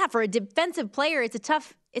 But yeah, for a defensive player, it's a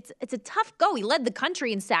tough go. He led the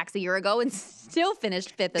country in sacks a year ago and still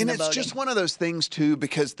finished 5th in the voting. And it's just one of those things, too,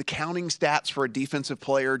 because the counting stats for a defensive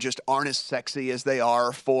player just aren't as sexy as they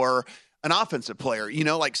are for an offensive player.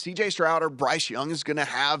 Like C.J. Stroud or Bryce Young is going to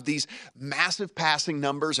have these massive passing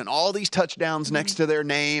numbers and all these touchdowns next to their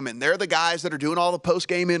name, and they're the guys that are doing all the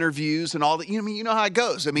post-game interviews and all that. You know how it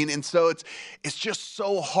goes. And so it's just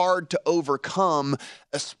so hard to overcome,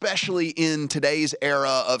 especially in today's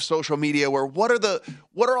era of social media, where what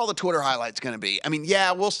are all the Twitter highlights going to be?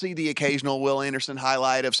 We'll see the occasional Will Anderson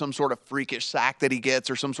highlight of some sort of freakish sack that he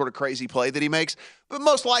gets or some sort of crazy play that he makes, but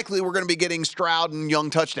most likely we're going to be getting Stroud and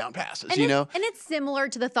Young touchdown passes. And it's similar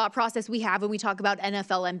to the thought process we have when we talk about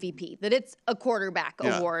NFL MVP, that it's a quarterback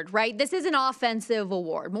award, right? This is an offensive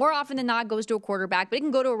award. More often than not, it goes to a quarterback, but it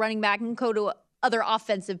can go to a running back and go to other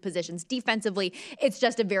offensive positions. Defensively, it's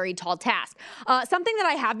just a very tall task. Something that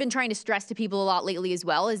I have been trying to stress to people a lot lately as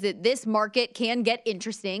well is that this market can get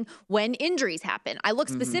interesting when injuries happen. I look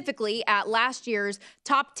specifically at last year's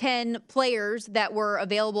top 10 players that were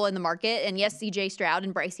available in the market. And yes, C.J. Stroud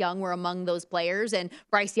and Bryce Young were among those players. And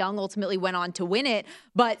Bryce Young ultimately went on to win it.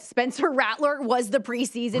 But Spencer Rattler was the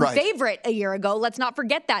preseason favorite a year ago. Let's not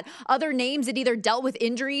forget that. Other names that either dealt with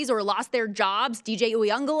injuries or lost their jobs, DJ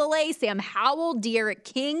Uiagalelei, Sam Howell, De'Aaron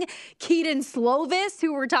King, Keaton Slovis,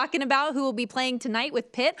 who we're talking about, who will be playing tonight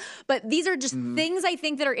with Pitt. But these are just things I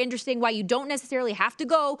think that are interesting, why you don't necessarily have to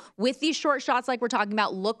go with these short shots like we're talking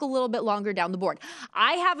about. Look a little bit longer down the board.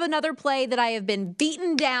 I have another play that I have been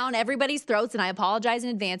beaten down everybody's throats, and I apologize in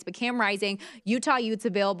advance, but Cam Rising, Utah Utes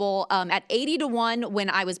available at 80-1 when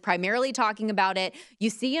I was primarily talking about it. You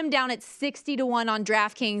see him down at 60-1 on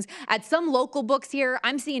DraftKings. At some local books here,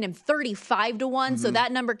 I'm seeing him 35-1, so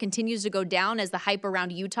that number continues to go down as the hype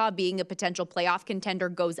around Utah being a potential playoff contender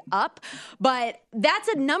goes up. But that's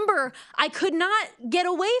a number I could not get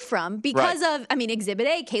away from because of, Exhibit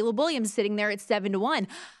A, Caleb Williams sitting there at 7-1.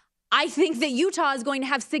 I think that Utah is going to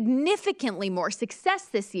have significantly more success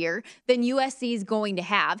this year than USC is going to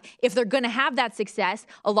have. If they're going to have that success,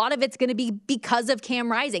 a lot of it's going to be because of Cam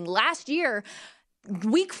Rising. Last year,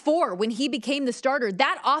 week 4, when he became the starter,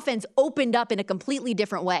 that offense opened up in a completely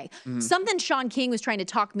different way. Something Sean King was trying to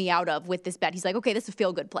talk me out of with this bet. He's like, okay, this is a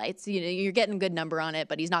feel-good play. It's, you're getting a good number on it,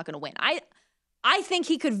 but he's not going to win. I think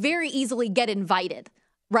he could very easily get invited.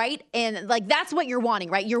 Right? And like, that's what you're wanting,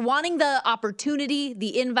 right? You're wanting the opportunity,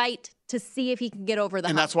 the invite to see if he can get over the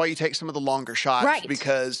hump. And that's why you take some of the longer shots, right?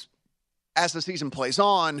 Because as the season plays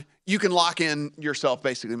on, you can lock in yourself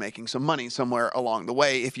basically making some money somewhere along the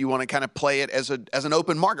way if you want to kind of play it as an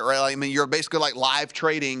open market, right? I mean, you're basically like live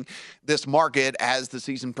trading this market as the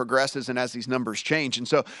season progresses and as these numbers change. And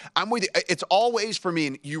so I'm with you. It's always for me,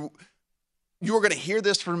 and you are going to hear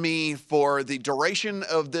this from me for the duration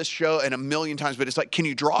of this show and a million times, but it's like, can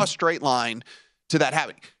you draw a straight line to that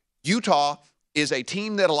happening? Utah is a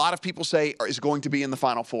team that a lot of people say is going to be in the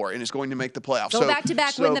Final Four and is going to make the playoffs. Go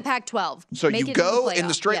back-to-back, win the Pac-12. So you go in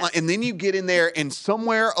the straight line, and then you get in there, and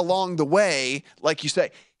somewhere along the way, like you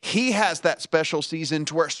say, he has that special season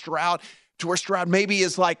to where Stroud maybe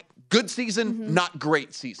is like good season, not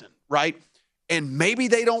great season, right? And maybe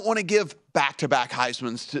they don't want to give back-to-back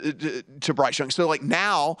Heismans to Bryce Young. So, like,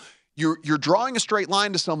 now you're drawing a straight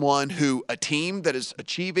line to someone who, a team that is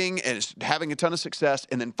achieving and is having a ton of success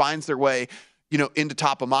and then finds their way, into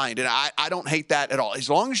top of mind. And I don't hate that at all. As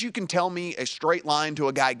long as you can tell me a straight line to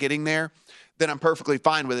a guy getting there, then I'm perfectly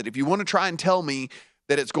fine with it. If you want to try and tell me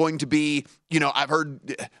that it's going to be, I've heard,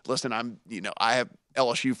 listen, I have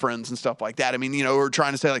LSU friends and stuff like that. I mean, we're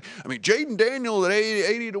trying to say Jaden Daniels at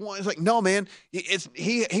 80 to 1. It's like, no, man,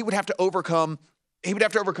 he would have to overcome. He would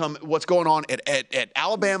have to overcome what's going on at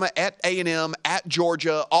Alabama, at A&M, at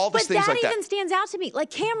Georgia, all these things like that. But that even stands out to me.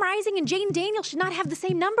 Like, Cam Rising and Jaden Daniels should not have the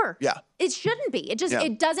same number. Yeah. It shouldn't be.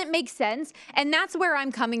 It doesn't make sense. And that's where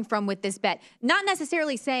I'm coming from with this bet. Not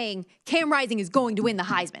necessarily saying Cam Rising is going to win the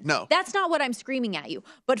Heisman. No. That's not what I'm screaming at you.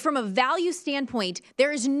 But from a value standpoint,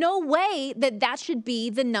 there is no way that should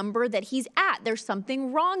be the number that he's at. There's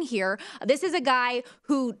something wrong here. This is a guy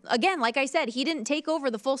who, again, like I said, he didn't take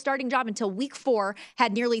over the full starting job until week 4,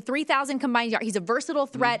 had nearly 3,000 combined yards. He's a versatile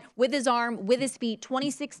threat with his arm, with his feet,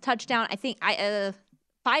 26 touchdown. I think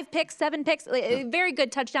 5 picks, 7 picks, very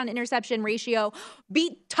good touchdown interception ratio,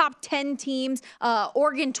 beat top 10 teams,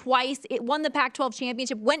 Oregon twice, it won the Pac-12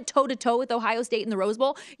 championship, went toe-to-toe with Ohio State in the Rose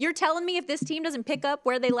Bowl. You're telling me if this team doesn't pick up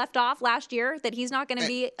where they left off last year that he's not going to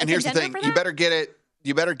be a and here's the thing, you better get it.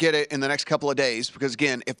 You better get it in the next couple of days because,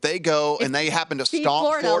 again, if they go and they happen to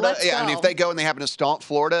stomp Florida, if they go and they happen to stomp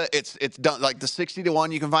Florida, it's done. Like the 60 to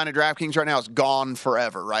 1 you can find at DraftKings right now is gone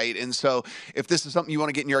forever, right? And so if this is something you want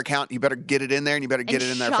to get in your account, you better get it in there and you better get it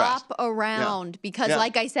in there fast. Shop around because,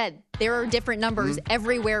 like I said, there are different numbers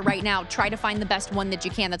everywhere right now. Try to find the best one that you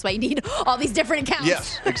can. That's why you need all these different accounts.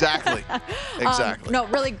 Yes, exactly. Exactly. No,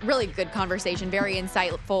 really, really good conversation. Very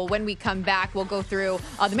insightful. When we come back, we'll go through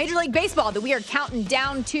the Major League Baseball that we are counting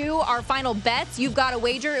down to our final bets. You've got a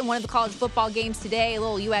wager in one of the college football games today, a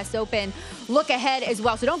little U.S. Open look ahead as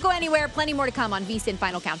well. So don't go anywhere. Plenty more to come on VSiN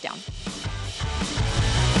Final Countdown.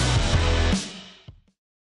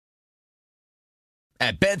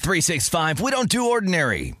 At Bet365, we don't do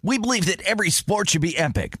ordinary. We believe that every sport should be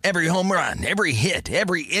epic. Every home run, every hit,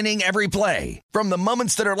 every inning, every play. From the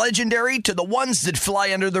moments that are legendary to the ones that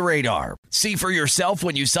fly under the radar. See for yourself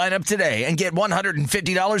when you sign up today and get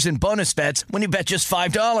 $150 in bonus bets when you bet just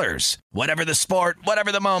 $5. Whatever the sport,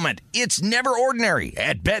 whatever the moment, it's never ordinary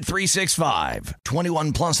at Bet365.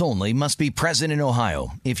 21 plus only. Must be present in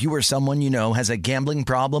Ohio. If you or someone you know has a gambling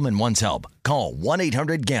problem and wants help, call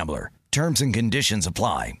 1-800-GAMBLER. Terms and conditions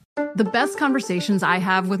apply. The best conversations I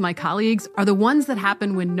have with my colleagues are the ones that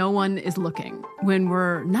happen when no one is looking, when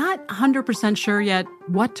we're not 100% sure yet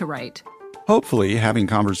what to write. Hopefully, having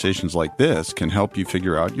conversations like this can help you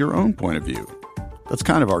figure out your own point of view. That's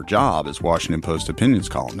kind of our job as Washington Post opinions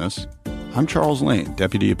columnists. I'm Charles Lane,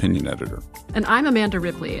 Deputy Opinion Editor. And I'm Amanda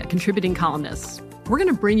Ripley, a contributing columnist. We're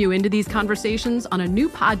going to bring you into these conversations on a new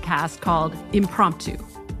podcast called Impromptu.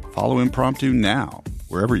 Follow Impromptu now,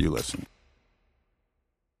 wherever you listen.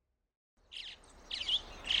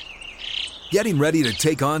 Getting ready to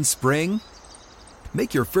take on spring?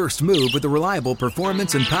 Make your first move with the reliable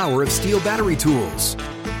performance and power of Steel battery tools.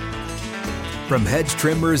 From hedge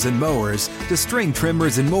trimmers and mowers to string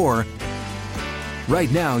trimmers and more,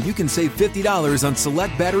 right now you can save $50 on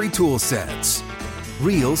select battery tool sets.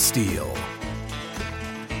 Real Steel.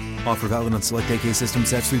 Offer valid on select AK system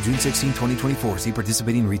sets through June 16, 2024. See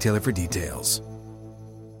participating retailer for details.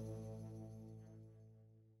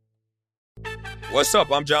 What's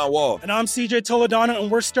up? I'm John Wall. And I'm CJ Toledano,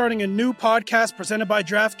 and we're starting a new podcast presented by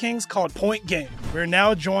DraftKings called Point Game. We're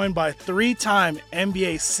now joined by 3-time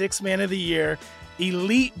NBA Sixth Man of the Year,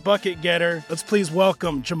 elite bucket getter. Let's please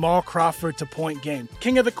welcome Jamal Crawford to Point Game.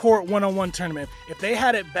 King of the Court one-on-one tournament. If they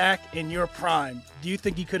had it back in your prime, do you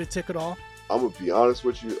think you could have took it all? I'm going to be honest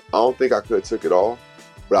with you. I don't think I could have took it all,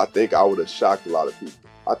 but I think I would have shocked a lot of people.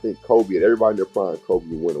 I think Kobe and everybody in their prime, Kobe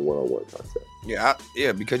would win a one-on-one contest. Yeah,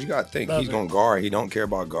 because you got to think. He's going to guard. He don't care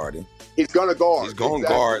about guarding. He's going to guard. He's going to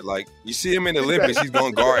guard. Like, you see him in the Olympics, he's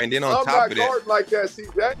going to guard. And then on top of that. I'm not guarding like that,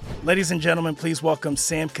 CJ. Ladies and gentlemen, please welcome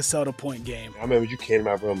Sam Cassell to Point Game. I remember you came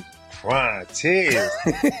out from crying, tears.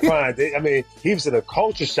 Crying. I mean, he was in a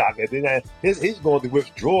culture shock. And then he's going through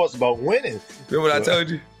withdrawals about winning. Remember what I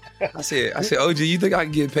told you? I said, OG, you think I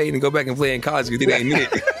can get paid and go back and play in college because it ain't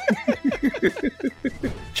it?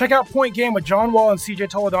 Check out Point Game with John Wall and CJ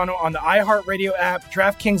Toledano on the iHeartRadio app,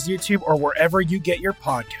 DraftKings YouTube, or wherever you get your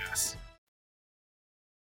podcasts.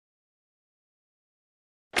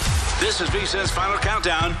 This is VSiN's Final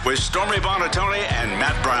Countdown with Stormy Buonantony and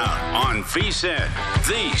Matt Brown on VSiN,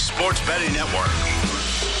 the sports betting network.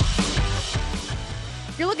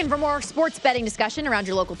 If you're looking for more sports betting discussion around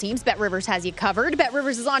your local teams, BetRivers has you covered.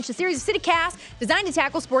 BetRivers has launched a series of CityCasts designed to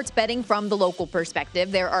tackle sports betting from the local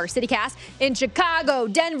perspective. There are CityCasts in Chicago,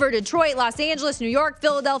 Denver, Detroit, Los Angeles, New York,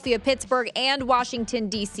 Philadelphia, Pittsburgh, and Washington,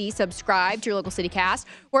 D.C. Subscribe to your local CityCast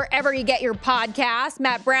wherever you get your podcast.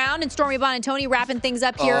 Matt Brown and Stormy Buonantony wrapping things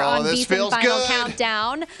up here on VSiN Final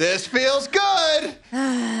Countdown. This feels good.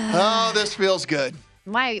 This feels good.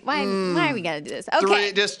 Why are we going to do this?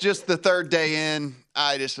 Okay. Just the third day in.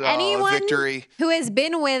 Anyone victory. Who has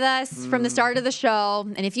been with us from the start of the show,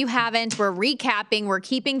 and if you haven't, we're recapping. We're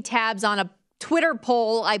keeping tabs on a Twitter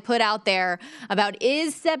poll I put out there about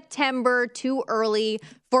is September too early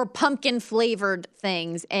for pumpkin-flavored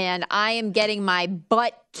things, and I am getting my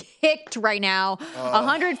butt kicked right now.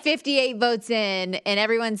 158 votes in, and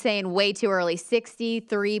everyone's saying way too early.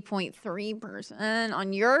 63.3%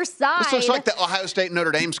 on your side. This looks like the Ohio State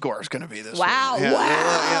Notre Dame score is going to be this wow, week.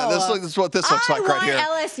 Wow. This is what this looks like right here. I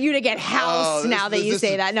want LSU to get housed now that you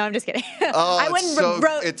say that. No, I'm just kidding.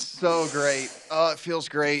 It's so great. It feels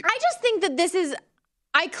great. I just think that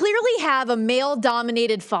I clearly have a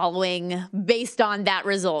male-dominated following based on that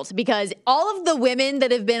result because all of the women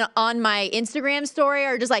that have been on my Instagram story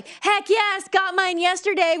are just like, heck yes, got mine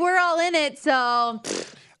yesterday. We're all in it. So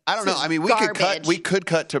I don't know. I mean, we could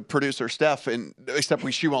cut to producer Steph,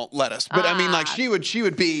 except she won't let us. But I mean, like she would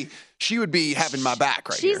be having my back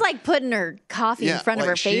right She's here. Like putting her coffee in front of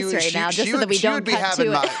her face right now, just so that we don't cut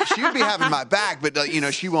to it. She would be having my back, but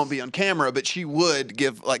she won't be on camera. But she would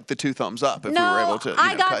give like the 2 thumbs up if we were able to.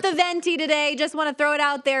 I got the venti today. Just want to throw it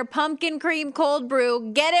out there. Pumpkin cream cold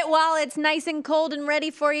brew. Get it while it's nice and cold and ready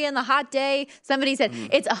for you in the hot day. Somebody said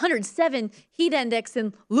it's 107 heat index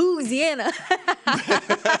in Louisiana.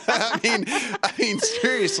 I mean,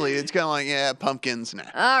 seriously, it's kind of like pumpkins now.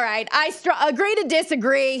 All right, I agree to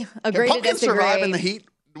disagree. Can pumpkins survive in the heat?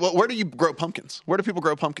 Well, where do you grow pumpkins? Where do people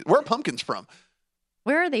grow pumpkins? Where are pumpkins from?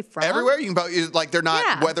 Where are they from? Everywhere. You can they're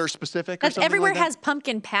not weather specific. That's everywhere has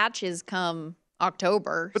pumpkin patches come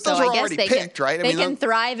October. But those are already picked, right? They can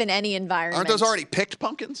thrive in any environment. Aren't those already picked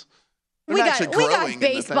pumpkins? We got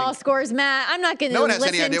baseball scores, Matt. I'm not going to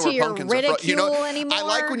listen to your ridicule anymore. I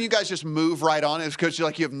like when you guys just move right on it because you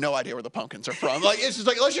have no idea where the pumpkins are from. Like it's just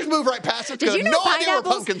like let's just move right past it. Did you know no idea where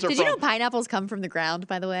pumpkins are from. Did you know pineapples come from the ground?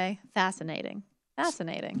 By the way, fascinating.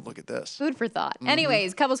 Look at this. Food for thought. Mm-hmm.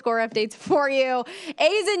 Anyways, couple score updates for you.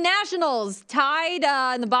 A's and Nationals tied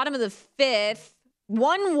in the bottom of the 5th,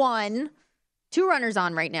 1-1. 2 runners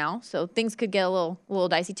on right now, so things could get a little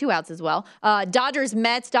dicey. 2 outs as well. Dodgers,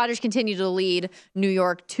 Mets. Dodgers continue to lead New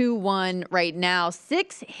York 2-1 right now.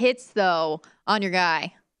 6 hits though on your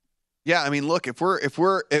guy. Yeah, I mean, look, if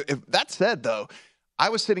that said though, I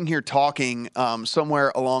was sitting here talking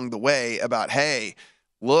somewhere along the way about, hey,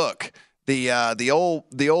 look. The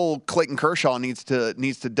old Clayton Kershaw needs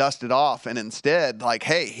to dust it off, and instead, like,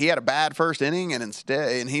 hey, he had a bad first inning, and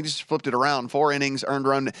he just flipped it around. 4 innings, earned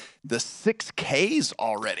run, the 6 Ks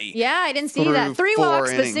already. Yeah, I didn't see that. 3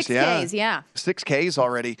 walks, but 6 Ks. Yeah, 6 Ks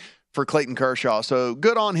already for Clayton Kershaw. So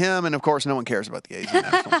good on him, and of course, no one cares about the A's and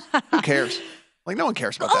Nationals. Who cares? Like, no one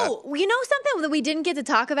cares about that. Oh, you know something that we didn't get to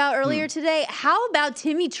talk about earlier today? How about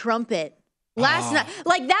Timmy Trumpet? Last night,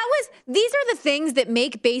 these are the things that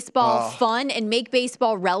make baseball fun and make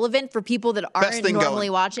baseball relevant for people that aren't normally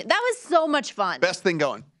watching. That was so much fun. Best thing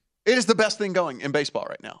going. It is the best thing going in baseball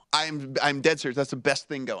right now. I'm dead serious. That's the best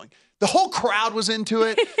thing going. The whole crowd was into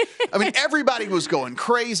it. I mean, everybody was going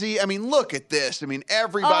crazy. I mean, look at this. I mean,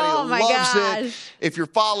 everybody loves it. If you're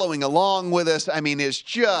following along with us, I mean, it's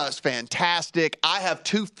just fantastic. I have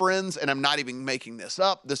 2 friends, and I'm not even making this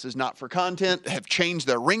up. This is not for content. Have changed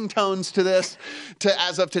their ringtones to this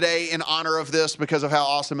as of today in honor of this because of how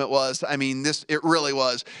awesome it was. I mean, it really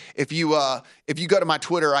was. If you go to my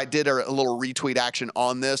Twitter, I did a little retweet action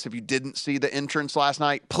on this. If you didn't see the entrance last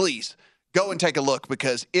night, please go and take a look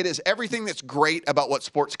because it is everything that's great about what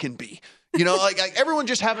sports can be. You know, like everyone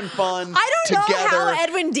just having fun I don't together. know how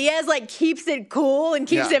Edwin Diaz keeps it cool and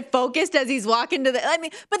keeps it focused as he's walking to the. I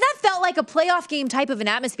mean, but that felt like a playoff game type of an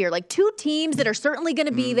atmosphere. Like 2 teams that are certainly going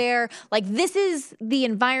to be there. Like this is the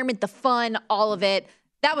environment, the fun, all of it.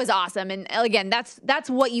 That was awesome. And again, that's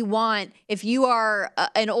what you want if you are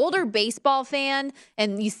an older baseball fan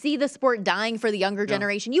and you see the sport dying for the younger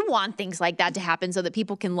generation. You want things like that to happen so that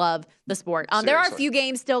people can love the sport. There are a few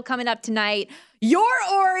games still coming up tonight. Your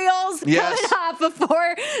Orioles coming off a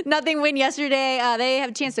 4-0 win yesterday. They have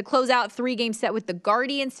a chance to close out 3-game set with the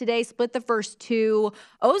Guardians today, split the first 2.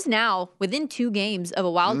 O's now within 2 games of a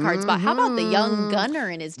wild card spot. How about the young Gunner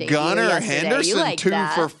in his debut yesterday? Henderson, 2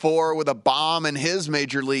 for 4 with a bomb in his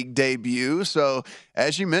major league debut. So,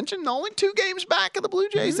 as you mentioned, only 2 games back of the Blue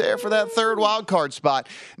Jays there for that 3rd wild card spot.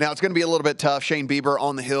 Now, it's going to be a little bit tough. Shane Bieber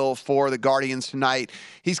on the hill for the Guardians tonight.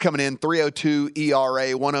 He's coming in 3.02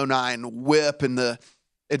 ERA, 109 WHIP, and the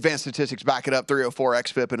advanced statistics back it up, 304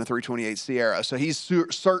 xFIP and a 328 SIERA. So he's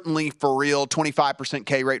certainly for real, 25%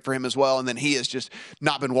 K rate for him as well. And then he has just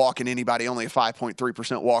not been walking anybody, only a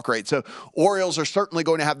 5.3% walk rate. So Orioles are certainly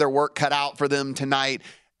going to have their work cut out for them tonight,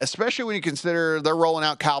 especially when you consider they're rolling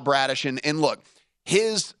out Kyle Bradish. And look,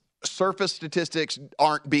 his surface statistics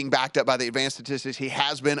aren't being backed up by the advanced statistics. He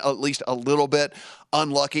has been at least a little bit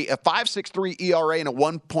unlucky. A 5.63 ERA and a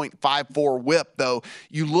 1.54 WHIP, though.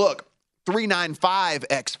 You look, 395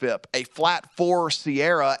 xFIP, a flat 4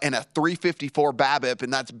 SIERA, and a 354 BABIP,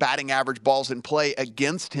 and that's batting average balls in play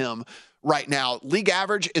against him right now. League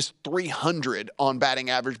average is 300 on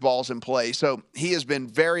batting average balls in play. So he has been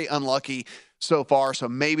very unlucky so far. So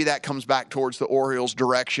maybe that comes back towards the Orioles'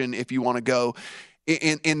 direction if you want to go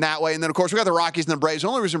in that way. And then, of course, we got the Rockies and the Braves. The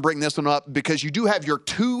only reason to bring this one up because you do have your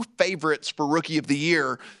 2 favorites for Rookie of the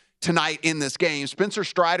Year tonight in this game. Spencer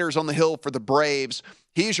Strider is on the hill for the Braves.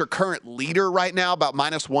 He is your current leader right now, about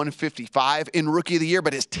minus 155 in Rookie of the Year,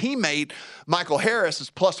 but his teammate, Michael Harris, is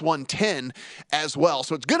plus 110 as well.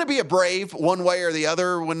 So it's going to be a Brave one way or the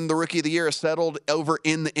other when the Rookie of the Year is settled over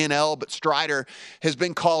in the NL, but Strider has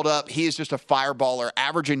been called up. He is just a fireballer,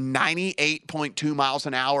 averaging 98.2 miles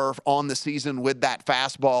an hour on the season with that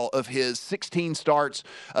fastball of his. 16 starts,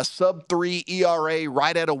 a sub-3 ERA,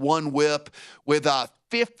 right at a 1 WHIP with a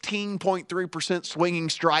 15.3% swinging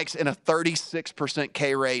strikes and a 36%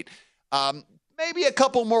 K rate. Maybe a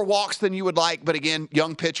couple more walks than you would like, but again,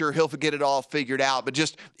 young pitcher, he'll get it all figured out. But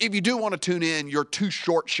just if you do want to tune in, your 2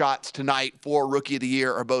 short shots tonight for Rookie of the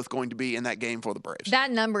Year are both going to be in that game for the Braves. That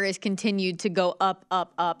number has continued to go up,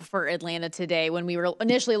 up, up for Atlanta today. When we were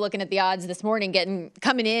initially looking at the odds this morning,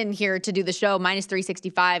 coming in here to do the show, minus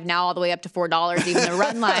 365, now all the way up to $4. Even the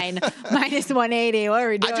run line, minus 180. What are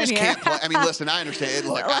we doing here? I just can't play. I mean, listen, I understand.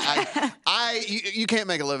 Look, you can't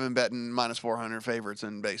make a living betting minus 400 favorites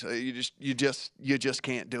in baseball. You just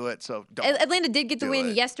can't do it, so don't. Atlanta did get the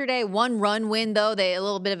win yesterday. 1-run win, though. A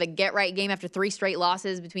little bit of a get-right game after 3 straight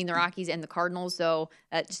losses between the Rockies and the Cardinals. So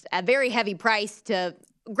just a very heavy price to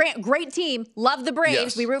great team. Love the Braves.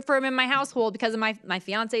 Yes. We root for them in my household because of my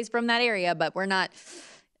fiance's from that area, but we're not.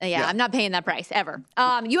 I'm not paying that price ever.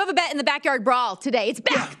 You have a bet in the Backyard Brawl today. It's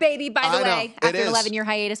back, baby, by the way, after an 11-year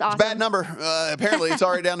hiatus. Awesome. It's a bad number. Apparently, it's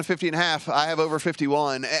already down to 50.5. I have over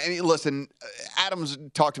 51. I mean, listen, Adams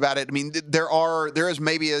talked about it. I mean, there is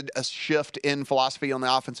maybe a shift in philosophy on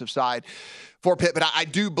the offensive side for Pitt, but I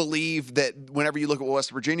do believe that whenever you look at what West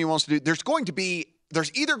Virginia wants to do,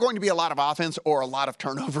 there's either going to be a lot of offense or a lot of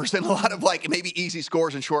turnovers and a lot of maybe easy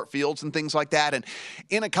scores and short fields and things like that. And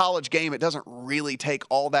in a college game, it doesn't really take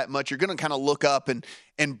all that much. You're going to kind of look up and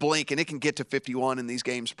blink, and it can get to 51 in these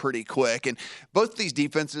games pretty quick. And both of these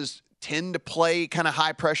defenses tend to play kind of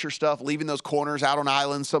high pressure stuff, leaving those corners out on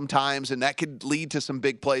islands sometimes, and that could lead to some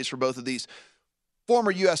big plays for both of these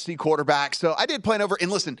former USC quarterbacks. So I did play an over. And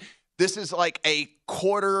listen, this is like a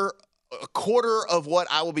quarter of what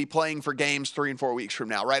I will be playing for games 3 and 4 weeks from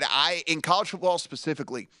now, right? In college football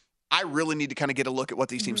specifically, I really need to kind of get a look at what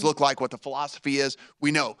these teams look like, what the philosophy is.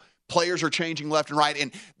 We know players are changing left and right,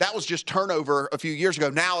 and that was just turnover a few years ago.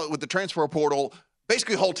 Now with the transfer portal,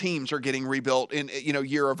 basically whole teams are getting rebuilt in,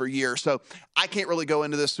 year over year. So I can't really go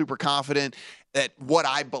into this super confident that what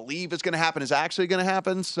I believe is going to happen is actually going to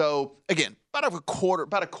happen. So again, about a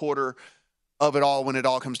quarter of it all when it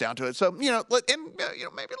all comes down to it. So, maybe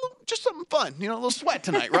just something fun, a little sweat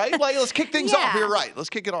tonight, right? Like, let's kick things off here right.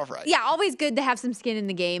 Let's kick it off right. Yeah, always good to have some skin in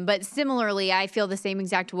the game. But similarly, I feel the same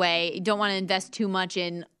exact way. You don't want to invest too much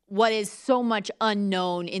in what is so much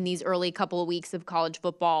unknown in these early couple of weeks of college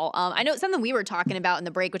football. I know something we were talking about in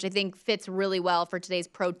the break, which I think fits really well for today's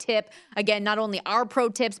pro tip. Again, not only our pro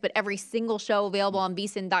tips, but every single show available on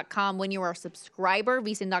VSiN.com when you are a subscriber,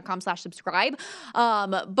 VSiN.com/subscribe.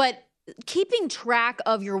 But keeping track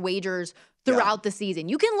of your wagers throughout the season.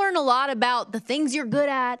 You can learn a lot about the things you're good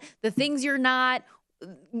at, the things you're not.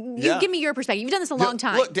 Give me your perspective. You've done this a long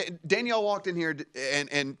time. Look, Danielle walked in here,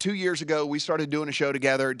 and 2 years ago, we started doing a show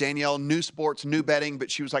together. Danielle, new sports, new betting, but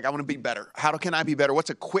she was like, I want to be better. How can I be better? What's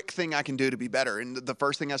a quick thing I can do to be better? And the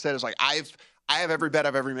first thing I said is like, I have every bet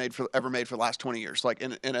I've ever made for the last 20 years, like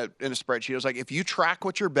in a spreadsheet. I was like, if you track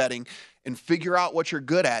what you're betting and figure out what you're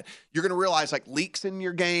good at, you're going to realize like leaks in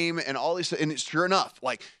your game and all these. And sure enough,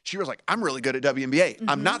 like she was like, I'm really good at WNBA. Mm-hmm.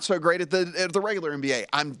 I'm not so great at the regular NBA.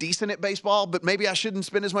 I'm decent at baseball, but maybe I shouldn't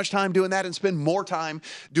spend as much time doing that and spend more time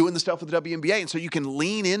doing the stuff with the WNBA. And so you can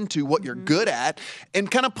lean into what you're good at and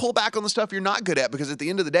kind of pull back on the stuff you're not good at. Because at the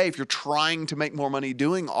end of the day, if you're trying to make more money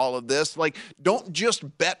doing all of this, like don't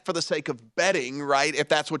just bet for the sake of betting, right?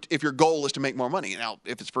 If your goal is to make more money. Now,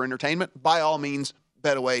 if it's for entertainment, by all means,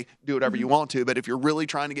 bet away, do whatever you want to. But if you're really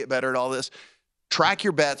trying to get better at all this, track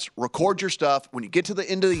your bets, record your stuff. When you get to the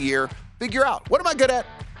end of the year, figure out, what am I good at?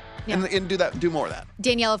 Yeah. And do more of that.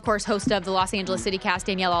 Danielle, of course, host of the Los Angeles City Cast,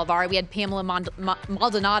 Danielle Alvar. We had Pamela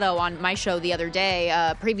Maldonado on my show the other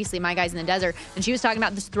day, previously My Guys in the Desert, and she was talking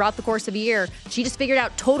about this throughout the course of a year. She just figured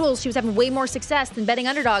out totals. She was having way more success than betting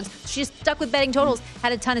underdogs. She just stuck with betting totals,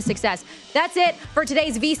 had a ton of success. That's it for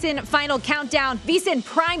today's VSiN Final Countdown. VSiN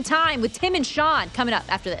Prime Time with Tim and Sean coming up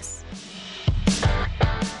after this.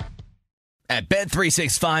 At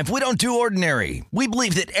Bet365, we don't do ordinary. We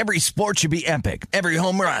believe that every sport should be epic. Every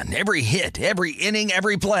home run, every hit, every inning,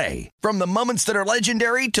 every play. From the moments that are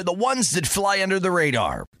legendary to the ones that fly under the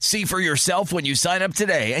radar. See for yourself when you sign up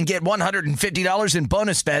today and get $150 in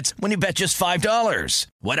bonus bets when you bet just $5.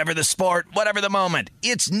 Whatever the sport, whatever the moment,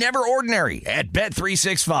 it's never ordinary at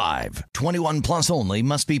Bet365. 21 plus only.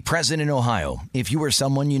 Must be present in Ohio. If you or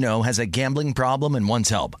someone you know has a gambling problem and wants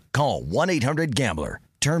help, call 1-800-GAMBLER.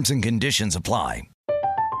 Terms and conditions apply.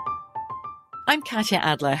 I'm Katya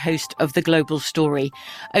Adler, host of The Global Story.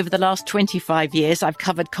 Over the last 25 years, I've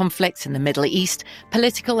covered conflicts in the Middle East,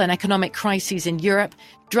 political and economic crises in Europe,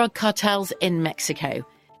 drug cartels in Mexico.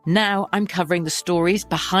 Now I'm covering the stories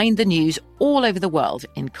behind the news all over the world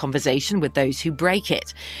in conversation with those who break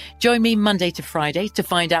it. Join me Monday to Friday to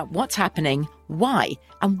find out what's happening, why,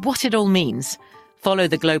 and what it all means. Follow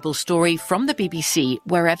The Global Story from the BBC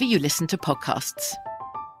wherever you listen to podcasts.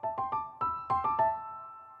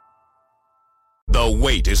 The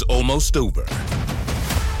wait is almost over.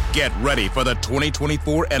 Get ready for the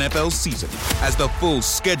 2024 NFL season as the full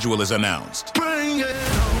schedule is announced.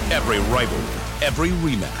 Every rivalry, every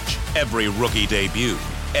rematch, every rookie debut,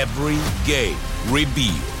 every game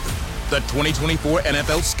revealed. The 2024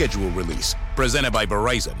 NFL schedule release, presented by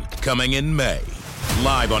Verizon, coming in May.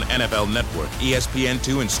 Live on NFL Network,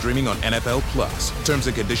 ESPN2, and streaming on NFL Plus. Terms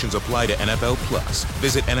and conditions apply to NFL Plus.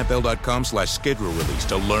 Visit NFL.com/schedule release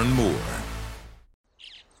to learn more.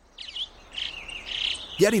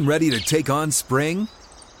 Getting ready to take on spring?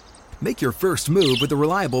 Make your first move with the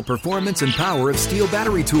reliable performance and power of Steel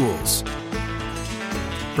battery tools.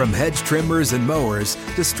 From hedge trimmers and mowers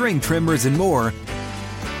to string trimmers and more,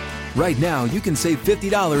 right now you can save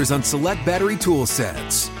 $50 on select battery tool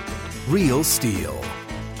sets. Real Steel.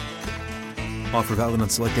 Offer valid on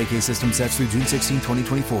select AK system sets through June 16,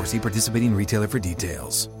 2024. See participating retailer for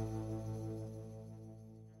details.